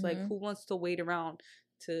 because it's like, who wants to wait around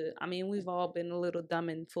we've all been a little dumb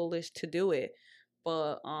and foolish to do it,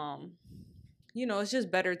 but it's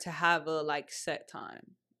just better to have a like set time.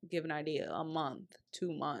 Give an idea, a month,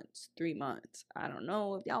 2 months, 3 months. I don't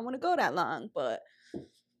know if y'all want to go that long, but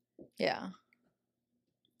yeah.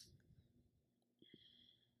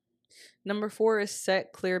 Number 4 is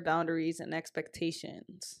set clear boundaries and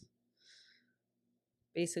expectations.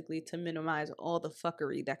 Basically, to minimize all the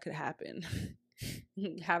fuckery that could happen.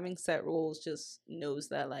 Having set rules just knows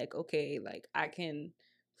that, like, okay, like, I can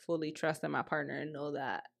fully trust in my partner and know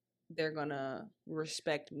that they're gonna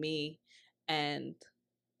respect me and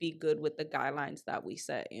be good with the guidelines that we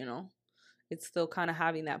set. It's still kind of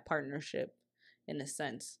having that partnership in a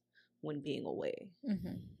sense when being away.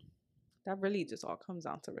 That really just all comes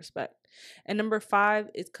down to respect. And number 5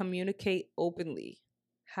 is communicate openly.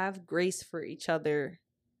 Have grace for each other,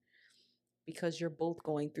 because you're both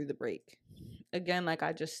going through the break. Again, like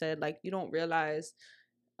I just said, like, you don't realize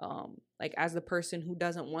like, as the person who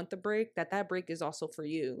doesn't want the break, that break is also for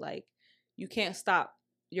you. Like, you can't stop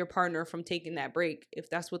your partner from taking that break. If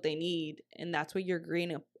that's what they need and that's what you're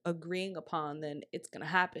agreeing upon, then it's gonna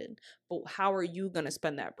happen. But how are you gonna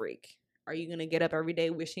spend that break? Are you gonna get up every day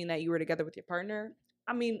wishing that you were together with your partner?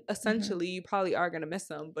 Essentially, you probably are gonna miss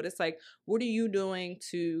them, but it's like, what are you doing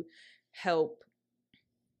to help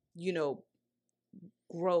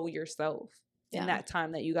grow yourself in that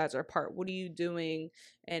time that you guys are apart? What are you doing?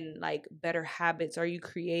 And like, better habits are you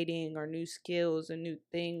creating, or new skills and new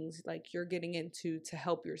things like you're getting into to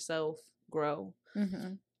help yourself grow?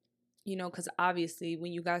 Because obviously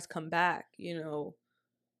when you guys come back, you're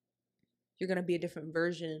gonna be a different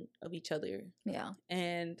version of each other. Yeah.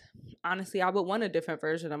 And honestly, I would want a different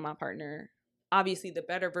version of my partner. Obviously the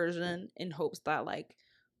better version, in hopes that like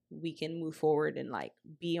we can move forward and like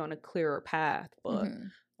be on a clearer path. But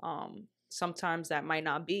sometimes that might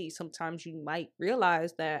not be. Sometimes you might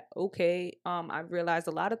realize that, okay, I've realized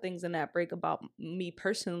a lot of things in that break about me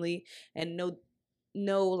personally, and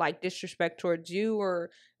no like disrespect towards you, or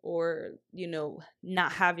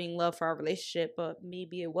not having love for our relationship, but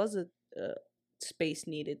maybe it was a space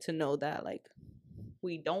needed to know that like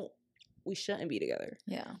we shouldn't be together.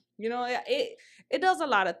 Yeah. It does a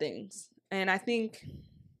lot of things. And I think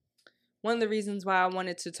one of the reasons why I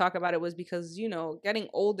wanted to talk about it was because, getting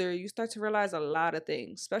older, you start to realize a lot of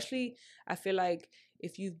things. Especially, I feel like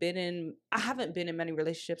if you've I haven't been in many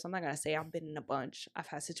relationships. I'm not going to say I've been in a bunch. I've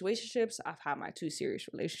had situationships. I've had my 2 serious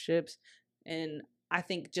relationships. And I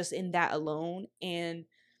think just in that alone, and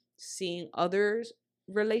seeing others'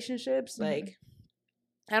 relationships, like,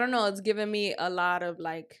 I don't know, it's given me a lot of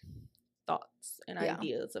like thoughts and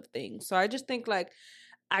ideas of things. So I just think like,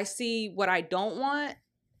 I see what I don't want,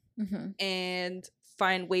 and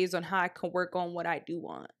find ways on how I can work on what I do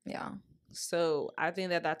want. Yeah. So I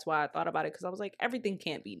think that's why I thought about it, because I was like, everything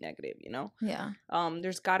can't be negative, Yeah.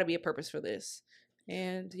 There's got to be a purpose for this.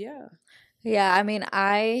 And yeah.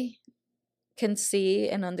 I can see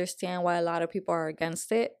and understand why a lot of people are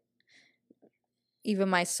against it. Even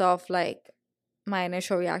myself, like, my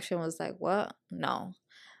initial reaction was like, what? No.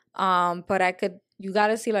 But you got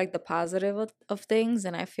to see like the positive of things.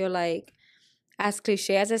 And I feel like, as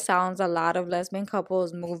cliche as it sounds, a lot of lesbian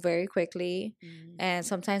couples move very quickly, and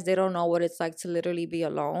sometimes they don't know what it's like to literally be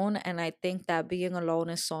alone. And I think that being alone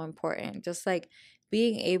is so important. Just like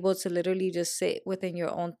being able to literally just sit within your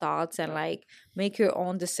own thoughts and like make your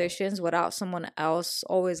own decisions without someone else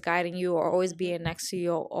always guiding you, or always being next to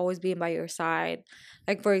you, or always being by your side.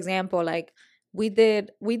 Like, for example, like we did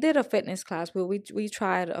a fitness class, but we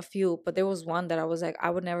tried a few, but there was one that I was like, I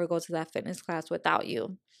would never go to that fitness class without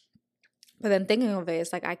you. But then thinking of it,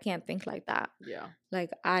 it's like, I can't think like that. Yeah. Like,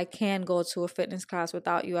 I can go to a fitness class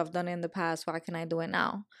without you. I've done it in the past. Why can I do it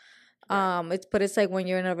now? Right. It's like when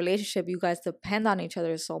you're in a relationship, you guys depend on each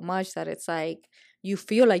other so much that it's like you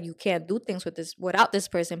feel like you can't do things without this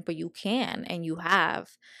person, but you can, and you have.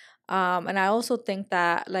 And I also think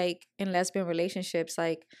that like in lesbian relationships,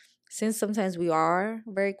 like, since sometimes we are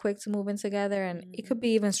very quick to move in together, and it could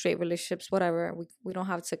be even straight relationships, whatever. We don't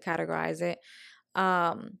have to categorize it.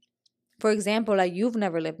 For example, like, you've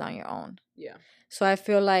never lived on your own. So I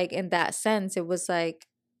feel like in that sense, it was like,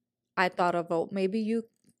 I thought of, maybe you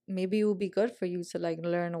maybe it would be good for you to like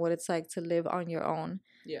learn what it's like to live on your own.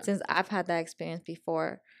 Yeah. Since I've had that experience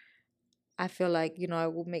before, I feel like, you know,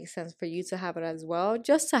 it would make sense for you to have it as well.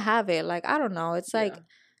 Just to have it. Like, I don't know. It's like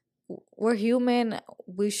we're human.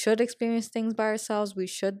 We should experience things by ourselves. We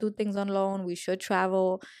should do things alone. We should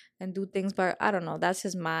travel and do things by, I don't know. That's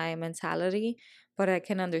just my mentality. But I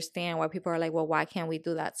can understand why people are like, well, why can't we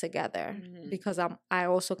do that together? Because I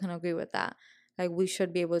also can agree with that. Like, we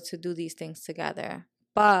should be able to do these things together.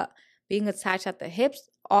 But being attached at the hips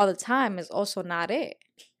all the time is also not it.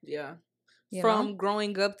 Yeah. You From know?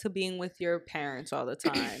 growing up to being with your parents all the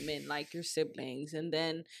time and like your siblings, and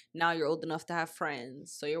then now you're old enough to have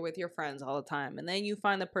friends, so you're with your friends all the time, and then you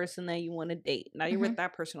find the person that you want to date, now you're with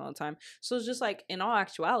that person all the time. So it's just like, in all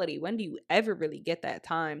actuality, when do you ever really get that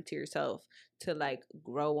time to yourself to like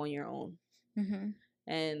grow on your own?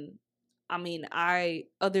 And I mean,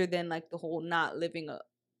 other than like the whole not living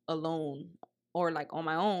alone or like on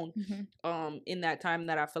my own, in that time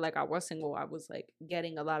that I feel like I was single, I was like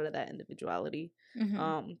getting a lot of that individuality.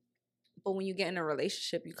 But when you get in a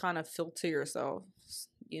relationship, you kind of filter yourself,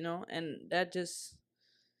 you know, and that just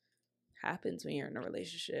happens when you're in a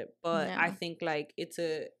relationship. But I think like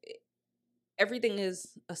everything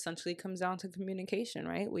is essentially comes down to communication,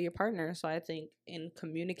 right, with your partner. So I think in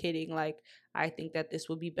communicating, like, I think that this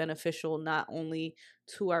would be beneficial not only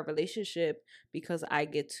to our relationship, because I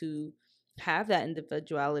get to have that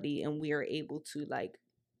individuality and we are able to like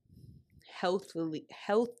how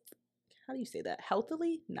do you say that?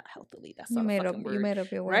 Healthily? Not healthily. That's not a fucking word. You made up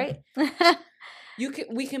your word. Right?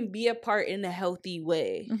 We can be apart in a healthy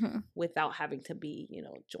way without having to be, you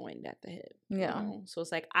know, joined at the hip. Yeah. You know? So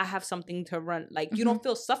it's like, I have something to run. Like, you don't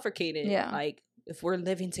feel suffocated. Yeah. Like, if we're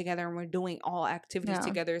living together and we're doing all activities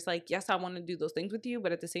together, it's like, yes, I want to do those things with you,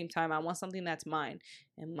 but at the same time, I want something that's mine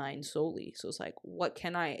and mine solely. So it's like, what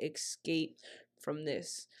can I escape from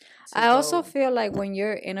this? I also feel like when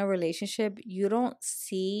you're in a relationship, you don't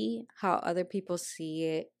see how other people see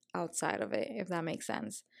it outside of it, if that makes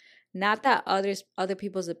sense. Not that other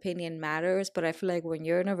people's opinion matters, but I feel like when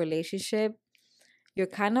you're in a relationship, you're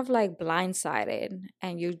kind of like blindsided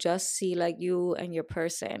and you just see like you and your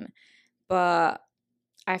person. But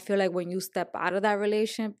I feel like when you step out of that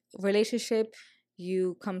relationship,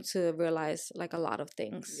 you come to realize like a lot of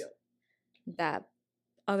things that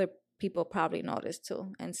other people probably notice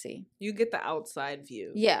too and see. You get the outside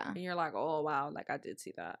view. Yeah. And you're like, oh, wow, like I did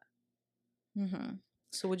see that.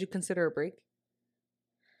 So would you consider a break?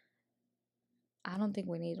 I don't think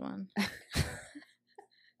we need one.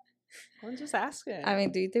 I'm just asking. I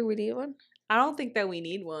mean, do you think we need one? I don't think that we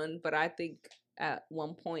need one, but I think at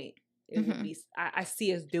one point it would be. I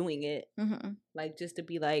see us doing it, like just to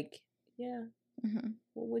be like, yeah.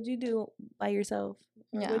 What would you do by yourself?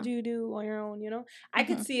 What would you do on your own? You know, I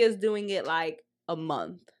could see us doing it like a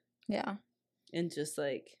month. Yeah, and just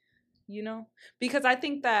like, you know, because I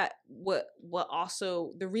think that what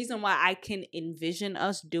also the reason why I can envision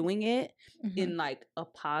us doing it in like a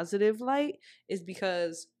positive light is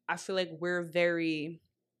because I feel like we're very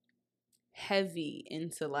heavy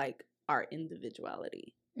into like our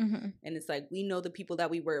individuality. And it's like, we know the people that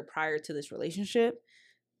we were prior to this relationship,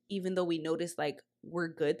 even though we notice like we're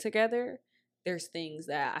good together, there's things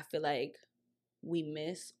that I feel like we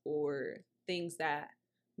miss, or things that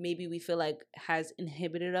maybe we feel like has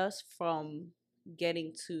inhibited us from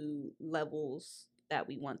getting to levels that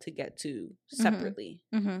we want to get to separately.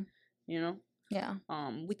 You know? Yeah.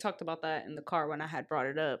 We talked about that in the car when I had brought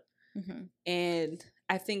it up. And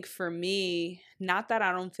I think for me, not that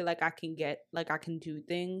I don't feel like I can do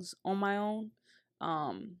things on my own.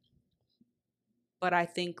 But I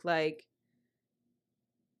think like,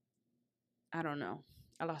 I don't know.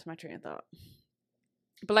 I lost my train of thought.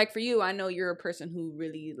 But like for you, I know you're a person who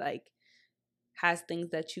really like has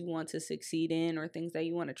things that you want to succeed in, or things that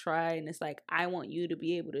you want to try. And it's like, I want you to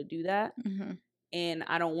be able to do that. And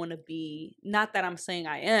I don't want to be, not that I'm saying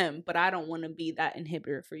I am, but I don't want to be that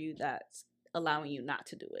inhibitor for you that's allowing you not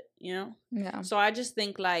to do it, you know? Yeah. So I just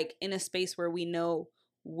think like in a space where we know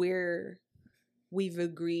we've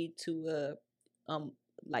agreed to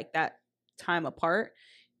like that time apart,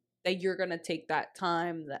 that you're gonna take that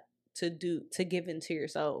time that to give into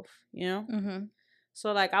yourself, you know?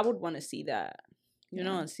 So like I would want to see that, you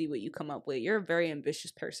know, and see what you come up with. You're a very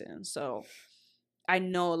ambitious person, so I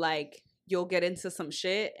know like you'll get into some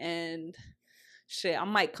shit, and shit, I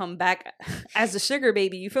might come back as a sugar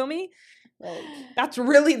baby, you feel me? Like, that's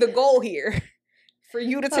really the goal here, for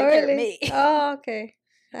you to take care of me. Oh, okay.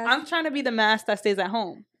 I'm trying to be the mask that stays at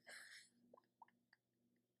home.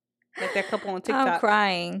 Like that couple on TikTok. I'm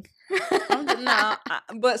crying.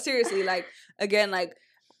 But seriously, like, again, like,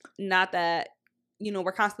 not that you know,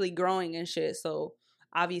 we're constantly growing and shit. So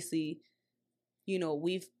obviously, you know,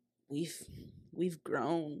 we've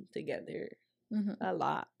grown together a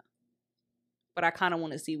lot. But I kind of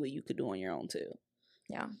want to see what you could do on your own too.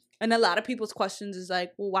 Yeah. And a lot of people's questions is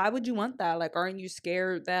like, well, why would you want that? Like, aren't you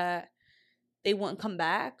scared that they won't come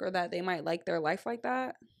back or that they might like their life like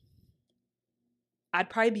that? I'd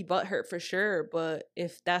probably be butthurt for sure, but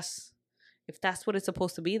if that's what it's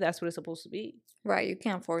supposed to be, that's what it's supposed to be. Right, you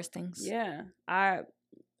can't force things. Yeah. I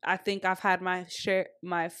think I've had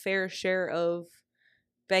my fair share of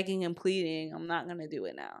begging and pleading. I'm not gonna do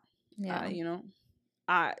it now. Yeah. You know,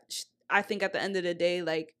 I think at the end of the day,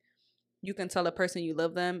 like, you can tell a person you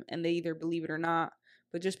love them and they either believe it or not.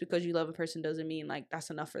 But just because you love a person doesn't mean like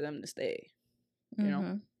that's enough for them to stay. You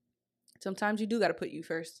know, sometimes you do got to put you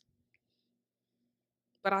first.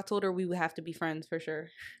 But I told her we would have to be friends for sure.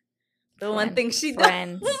 The one thing she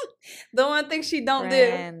don't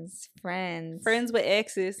do. Friends with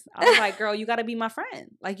exes. I was like, girl, you got to be my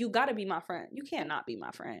friend. Like, you got to be my friend. You can't not be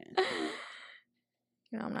my friend.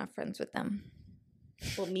 You know, I'm not friends with them.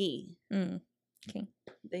 For me. Okay.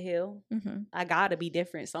 The hell? I got to be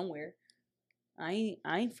different somewhere. I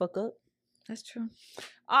ain't fuck up. That's true.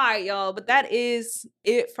 All right, y'all. But that is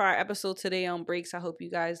it for our episode today on Breaks. I hope you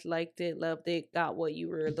guys liked it, loved it, got what you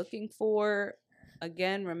were looking for.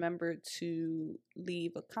 Again, remember to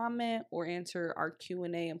leave a comment or answer our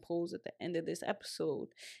Q&A and polls at the end of this episode.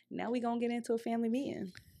 Now we're going to get into a family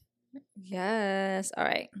meeting. Yes. All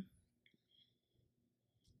right.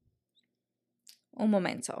 Un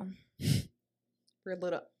momento. We're a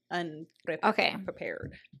little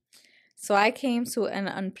unprepared. So I came to an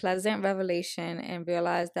unpleasant revelation and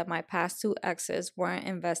realized that my past 2 exes weren't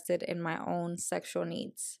invested in my own sexual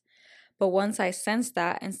needs. But once I sensed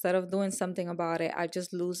that, instead of doing something about it, I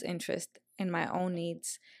just lose interest in my own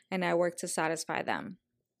needs and I work to satisfy them.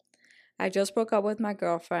 I just broke up with my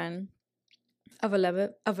girlfriend of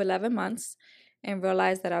 11 months and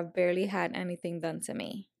realized that I've barely had anything done to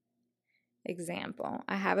me. Example,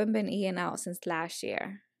 I haven't been eating out since last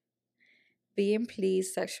year. Being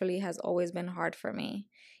pleased sexually has always been hard for me,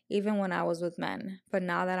 even when I was with men. But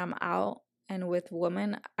now that I'm out and with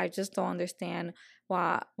women, I just don't understand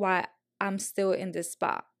why I'm still in this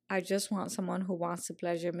spot. I just want someone who wants to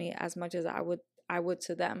pleasure me as much as I would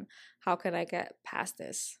to them. How can I get past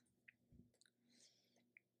this?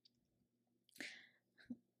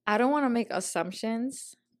 I don't want to make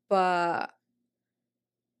assumptions, but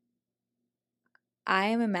I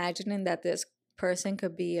am imagining that this person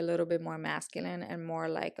could be a little bit more masculine and more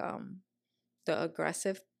like the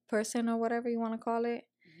aggressive person or whatever you want to call it.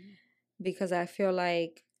 Because I feel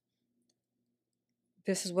like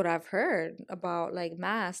this is what I've heard about like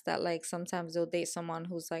mas, that like sometimes they'll date someone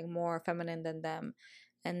who's like more feminine than them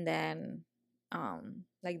and then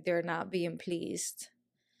like they're not being pleased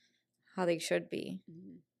how they should be,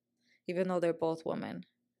 even though they're both women.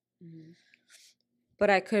 But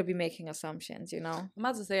I could be making assumptions, you know? I'm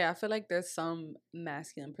about to say, I feel like there's some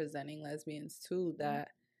masculine presenting lesbians too that,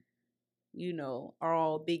 you know, are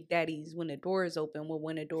all big daddies when the door is open. Well,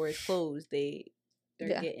 when the door is closed, they're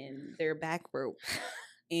getting their back rope.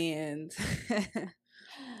 And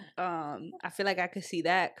I feel like I could see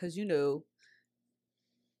that because, you know,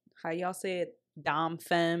 how y'all say it, dom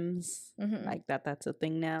femmes, like that's a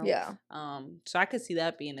thing now. Yeah. So I could see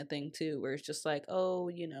that being a thing too, where it's just like, oh,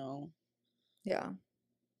 you know. Yeah.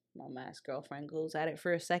 My mask girlfriend goes at it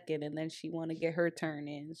for a second and then she want to get her turn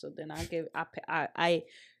in. So then I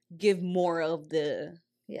give more of the,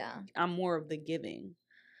 I'm more of the giving.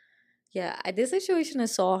 Yeah. This situation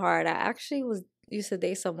is so hard. I actually used to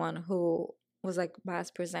date someone who was like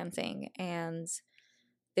mass presenting and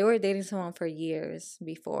they were dating someone for years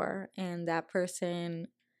before. And that person,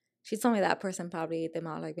 she told me that person probably ate them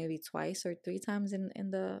out like maybe 2 or 3 times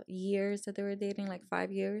in the years that they were dating, like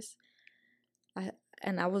 5 years.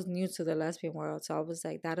 And I was new to the lesbian world, so I was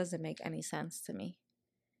like, that doesn't make any sense to me.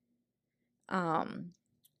 And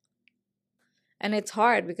it's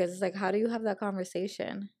hard because it's like, how do you have that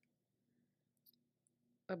conversation?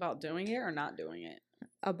 About doing it or not doing it?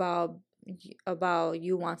 About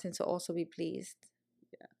you wanting to also be pleased.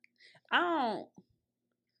 Yeah.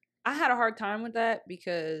 I had a hard time with that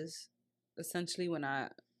because essentially when I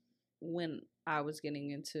was getting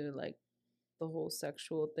into like the whole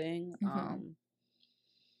sexual thing,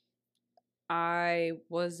 I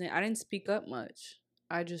didn't speak up much.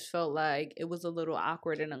 I just felt like it was a little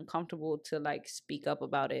awkward and uncomfortable to like speak up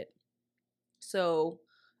about it. So,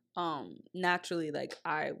 naturally, like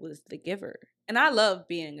I was the giver and I love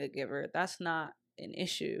being a giver. That's not an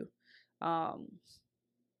issue.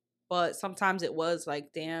 But sometimes it was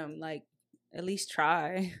like, damn, like at least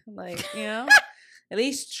try, like, you know, at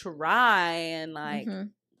least try and like Mm-hmm.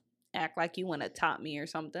 act like you want to top me or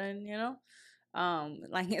something, you know?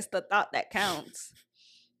 Like it's the thought that counts.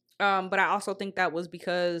 But I also think that was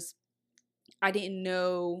because I didn't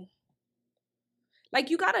know, like,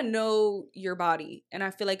 you gotta know your body. And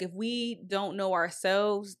I feel like if we don't know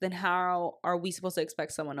ourselves, then how are we supposed to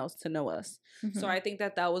expect someone else to know us? Mm-hmm. So I think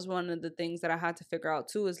that that was one of the things that I had to figure out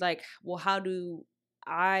too, is like, well, how do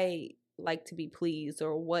I like to be pleased,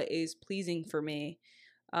 or what is pleasing for me?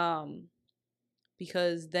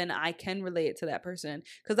 Because then I can relate it to that person.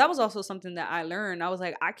 Because that was also something that I learned. I was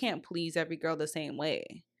like, I can't please every girl the same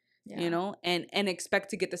way. Yeah. You know, and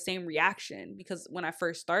expect to get the same reaction, because when I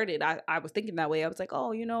first started, I was thinking that way. I was like,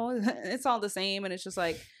 oh, you know, it's all the same. And it's just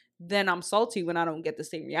like, then I'm salty when I don't get the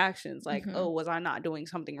same reactions. Like, Mhm. oh, was I not doing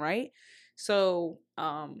something right? So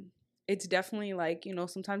it's definitely like, you know,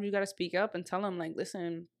 sometimes you got to speak up and tell them like,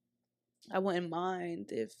 listen, I wouldn't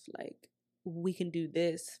mind if like we can do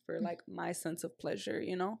this for like my sense of pleasure,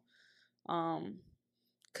 you know?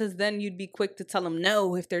 Because then you'd be quick to tell them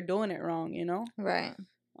no if they're doing it wrong, you know? Right.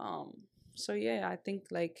 So yeah, I think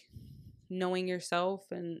like knowing yourself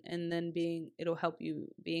and then it'll help you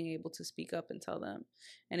being able to speak up and tell them.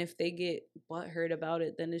 And if they get butthurt about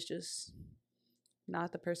it, then it's just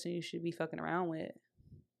not the person you should be fucking around with.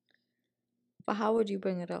 But how would you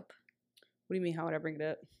bring it up? What do you mean, how would I bring it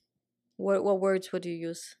up? What words would you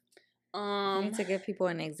use? You need to give people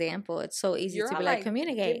an example. It's so easy to be like,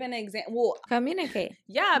 communicate. Give an example. Well, communicate.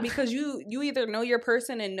 Yeah, because you either know your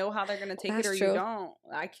person and know how they're gonna take That's it, or true. you don't.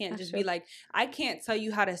 I can't That's just true. be like, I can't tell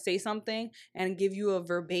you how to say something and give you a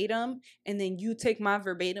verbatim, and then you take my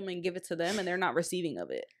verbatim and give it to them, and they're not receiving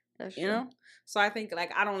of it. That's You true. know. So I think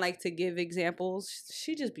like I don't like to give examples.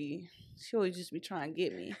 She always just be trying to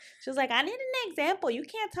get me. She's like, I need an example. You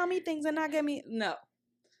can't tell me things and not give me. No.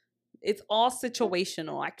 It's all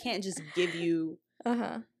situational. I can't just give you.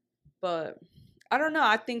 But I don't know.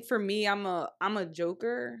 I think for me, I'm a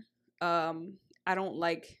joker. I don't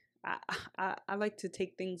like. I like to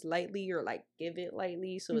take things lightly, or like give it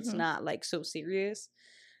lightly, so it's not like so serious.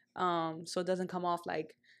 So it doesn't come off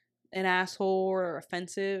like an asshole or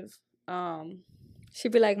offensive.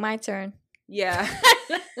 She'd be like, my turn. Yeah.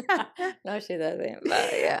 No, she doesn't. But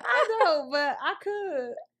yeah. I know, but I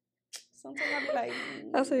could. Sometimes I'll be like,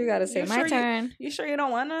 That's what you gotta say. My turn. You sure you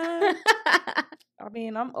don't wanna? I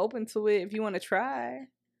mean, I'm open to it if you want to try.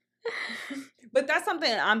 But that's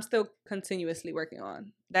something I'm still continuously working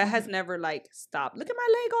on. That has never like stopped. Look at my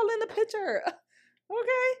leg all in the picture.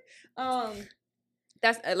 Okay.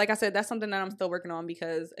 That's like I said, that's something that I'm still working on,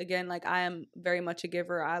 because again, like I am very much a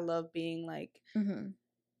giver. I love being like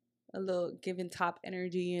a little giving top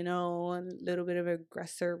energy, you know, a little bit of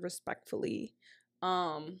aggressor respectfully.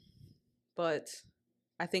 But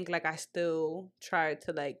I think like I still try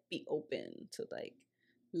to like be open to like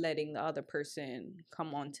letting the other person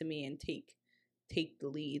come on to me and take the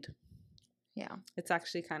lead. Yeah. It's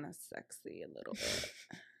actually kind of sexy a little bit.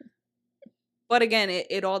 But again,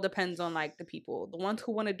 it all depends on like the people. The ones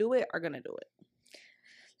who want to do it are going to do it.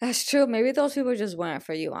 That's true. Maybe those people just weren't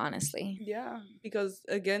for you, honestly. Yeah. Because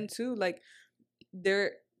again, too, like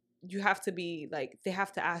you have to be like, they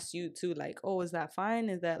have to ask you too, like, oh, is that fine?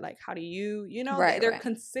 Is that like, how do you know, they're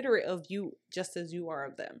considerate of you just as you are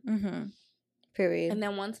of them. Period. And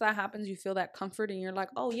then once that happens, you feel that comfort and you're like,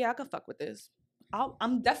 oh yeah, I can fuck with this.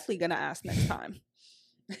 I'm definitely gonna ask next time.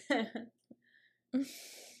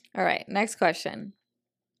 All right, next question.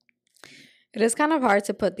 It is kind of hard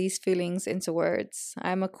to put these feelings into words.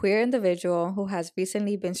 I'm a queer individual who has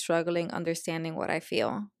recently been struggling understanding what I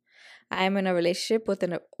feel. I am in a relationship with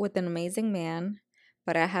an amazing man,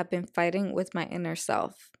 but I have been fighting with my inner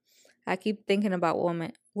self. I keep thinking about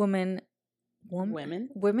women.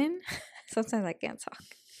 Sometimes I can't talk.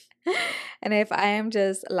 And if I am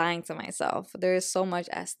just lying to myself, there is so much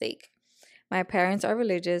at stake. My parents are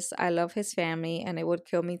religious. I love his family, and it would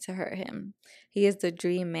kill me to hurt him. He is the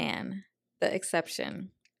dream man, the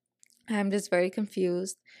exception. I'm just very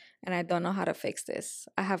confused, and I don't know how to fix this.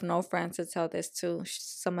 I have no friends to tell this to.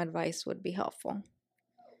 Some advice would be helpful.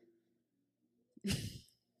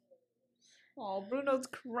 Oh, Bruno's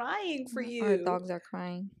crying for you. Our dogs are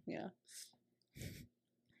crying. Yeah.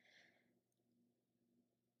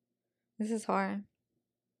 This is hard.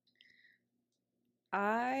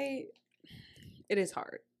 It is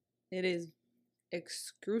hard. It is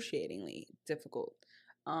excruciatingly difficult.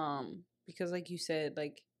 Because like you said,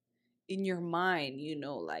 like in your mind, you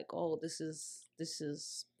know, like, oh, this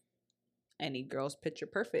is any girl's picture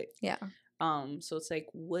perfect. Yeah. So it's like,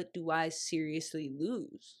 what do I seriously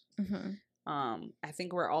lose? I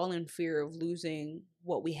think we're all in fear of losing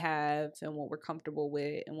what we have and what we're comfortable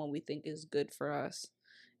with and what we think is good for us.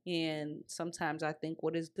 And sometimes I think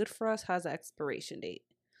what is good for us has an expiration date.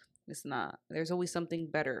 It's not. There's always something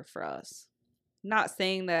better for us. Not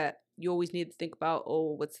saying that you always need to think about,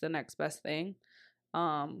 oh, what's the next best thing.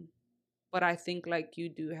 But I think like you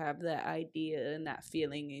do have that idea and that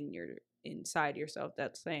feeling in your inside yourself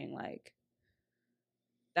that's saying like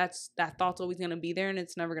that thought's always gonna be there and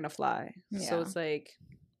it's never gonna fly. Yeah. So it's like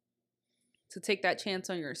to take that chance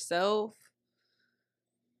on yourself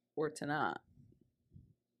or to not.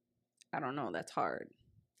 I don't know. That's hard.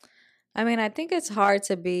 I mean, I think it's hard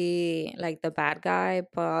to be like the bad guy,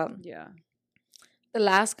 but yeah, the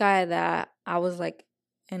last guy that I was like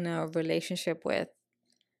in a relationship with,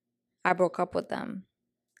 I broke up with them.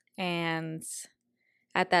 And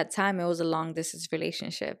at that time, it was a long distance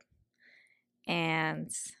relationship.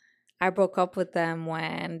 And I broke up with them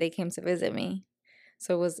when they came to visit me.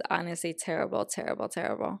 So it was honestly terrible, terrible,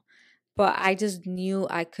 terrible. But I just knew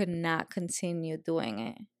I could not continue doing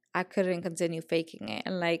it. I couldn't continue faking it.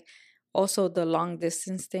 And like also the long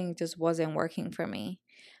distance thing just wasn't working for me.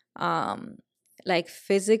 Like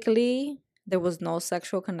physically, there was no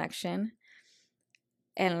sexual connection.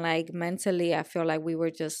 And like mentally, I feel like we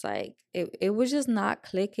were just like, it was just not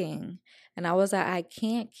clicking. And I was like, I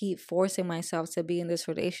can't keep forcing myself to be in this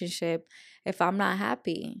relationship if I'm not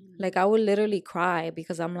happy. Like I would literally cry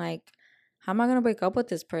because I'm like, how am I going to break up with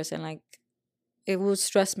this person? Like it would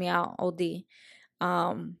stress me out OD.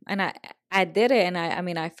 And I did it. And I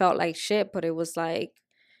mean, I felt like shit, but it was like,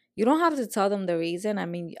 you don't have to tell them the reason. I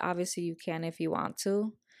mean, obviously you can if you want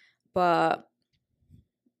to, but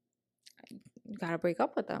you gotta break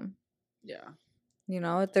up with them. Yeah. You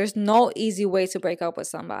know, there's no easy way to break up with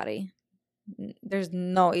somebody. There's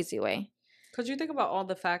no easy way. Because you think about all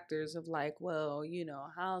the factors of like, well, you know,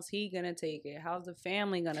 how's he going to take it? How's the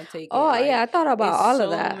family going to take it? Oh, like, yeah, I thought about all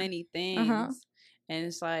of that. So many things. Uh-huh. And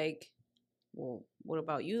it's like, well, what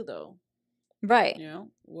about you though? Right. You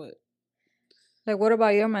know, what? Like, what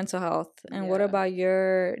about your mental health? And what about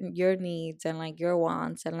your needs and like your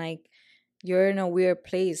wants? And like, you're in a weird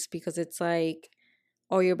place because it's like,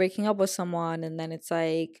 oh, you're breaking up with someone and then it's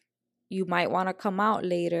like you might want to come out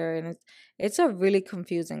later, and it's a really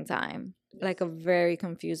confusing time. Yes. Like a very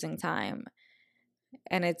confusing time,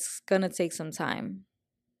 and it's gonna take some time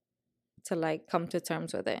to like come to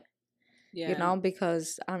terms with it. You know,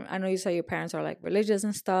 because I know you say your parents are like religious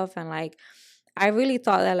and stuff, and like I really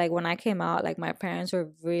thought that like when I came out, like my parents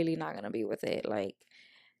were really not gonna be with it. Like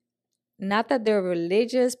not that they're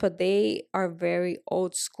religious, but they are very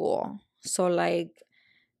old school. So like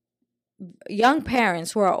young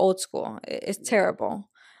parents who are old school, it's terrible.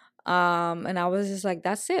 And I was just like,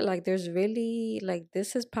 that's it. Like there's really like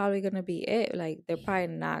this is probably gonna be it. Like they're probably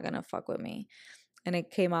not gonna fuck with me. And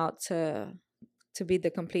it came out to be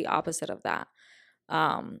the complete opposite of that.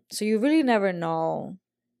 So you really never know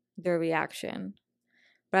their reaction.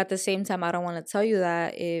 But at the same time, I don't want to tell you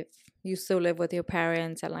that if you still live with your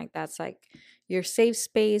parents and like that's like your safe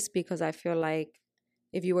space, because I feel like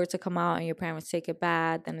if you were to come out and your parents take it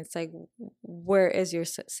bad, then it's like, where is your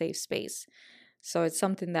safe space? So it's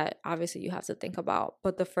something that obviously you have to think about.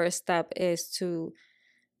 But the first step is to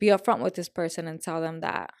be upfront with this person and tell them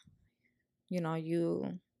that, you know,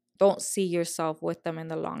 you don't see yourself with them in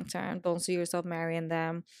the long term. Don't see yourself marrying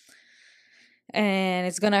them. And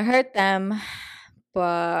it's going to hurt them.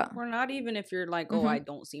 But or not even if you're like, oh, I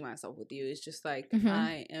don't see myself with you. It's just like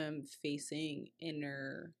I am facing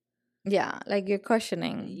inner. Yeah, like you're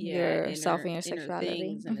questioning yourself and your sexuality.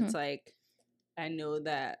 Things, and it's like, I know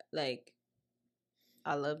that like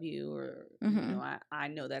I love you, or you know, I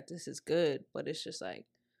know that this is good, but it's just like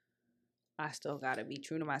I still gotta be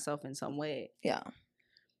true to myself in some way. Yeah.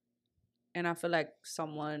 And I feel like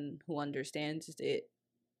someone who understands it,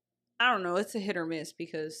 I don't know, it's a hit or miss,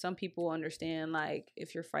 because some people understand like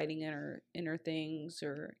if you're fighting inner things,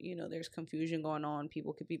 or you know there's confusion going on,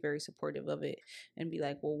 people could be very supportive of it and be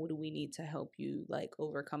like, well, what do we need to help you like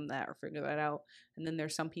overcome that or figure that out? And then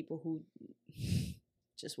there's some people who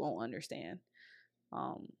just won't understand.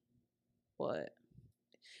 But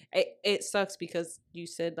it sucks because you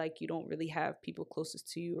said like you don't really have people closest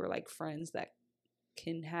to you or like friends that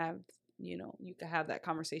can have, you know, you can have that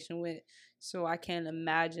conversation with. So I can't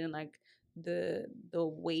imagine like the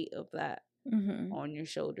weight of that on your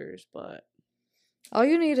shoulders. But all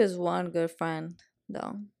you need is one good friend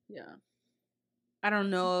though. Yeah. I don't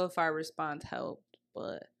know if our response helped,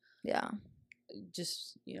 but yeah,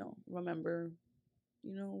 just, you know, remember,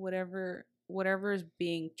 you know, whatever is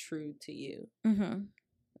being true to you.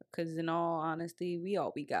 Because in all honesty, we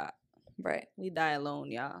all we got. Right. We die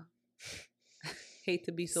alone, y'all. Hate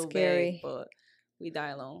to be so Scary. vague, but we die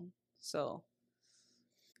alone. So.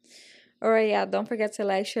 All right, yeah. Don't forget to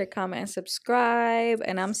like, share, comment, and subscribe.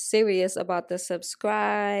 And I'm serious about the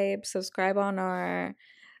subscribe. Subscribe on our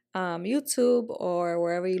YouTube or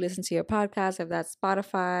wherever you listen to your podcast, if that's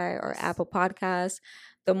Spotify or Apple Podcasts.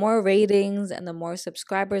 The more ratings and the more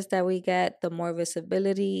subscribers that we get, the more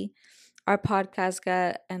visibility our podcast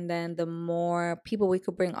get, and then the more people we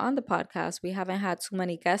could bring on the podcast. We haven't had too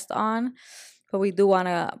many guests on, but we do want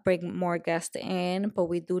to bring more guests in, but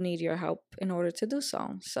we do need your help in order to do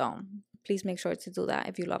so. So please make sure to do that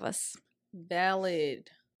if you love us.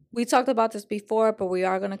 Valid. We talked about this before, but we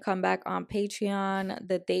are going to come back on Patreon.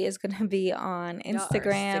 The date is going to be on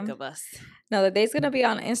Instagram. Y'all are sick of us. No, the date's going to be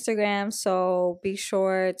on Instagram, so be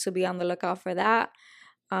sure to be on the lookout for that.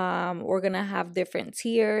 We're going to have different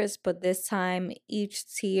tiers, but this time each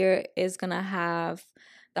tier is going to have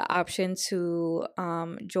the option to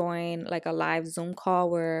join like a live Zoom call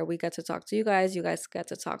where we get to talk to you guys get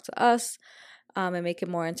to talk to us, and make it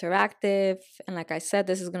more interactive. And like I said,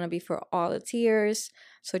 this is going to be for all the tiers,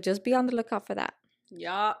 so just be on the lookout for that.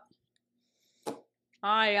 Yup. All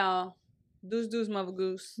right, y'all. Deuce, mother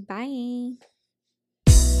goose. Bye.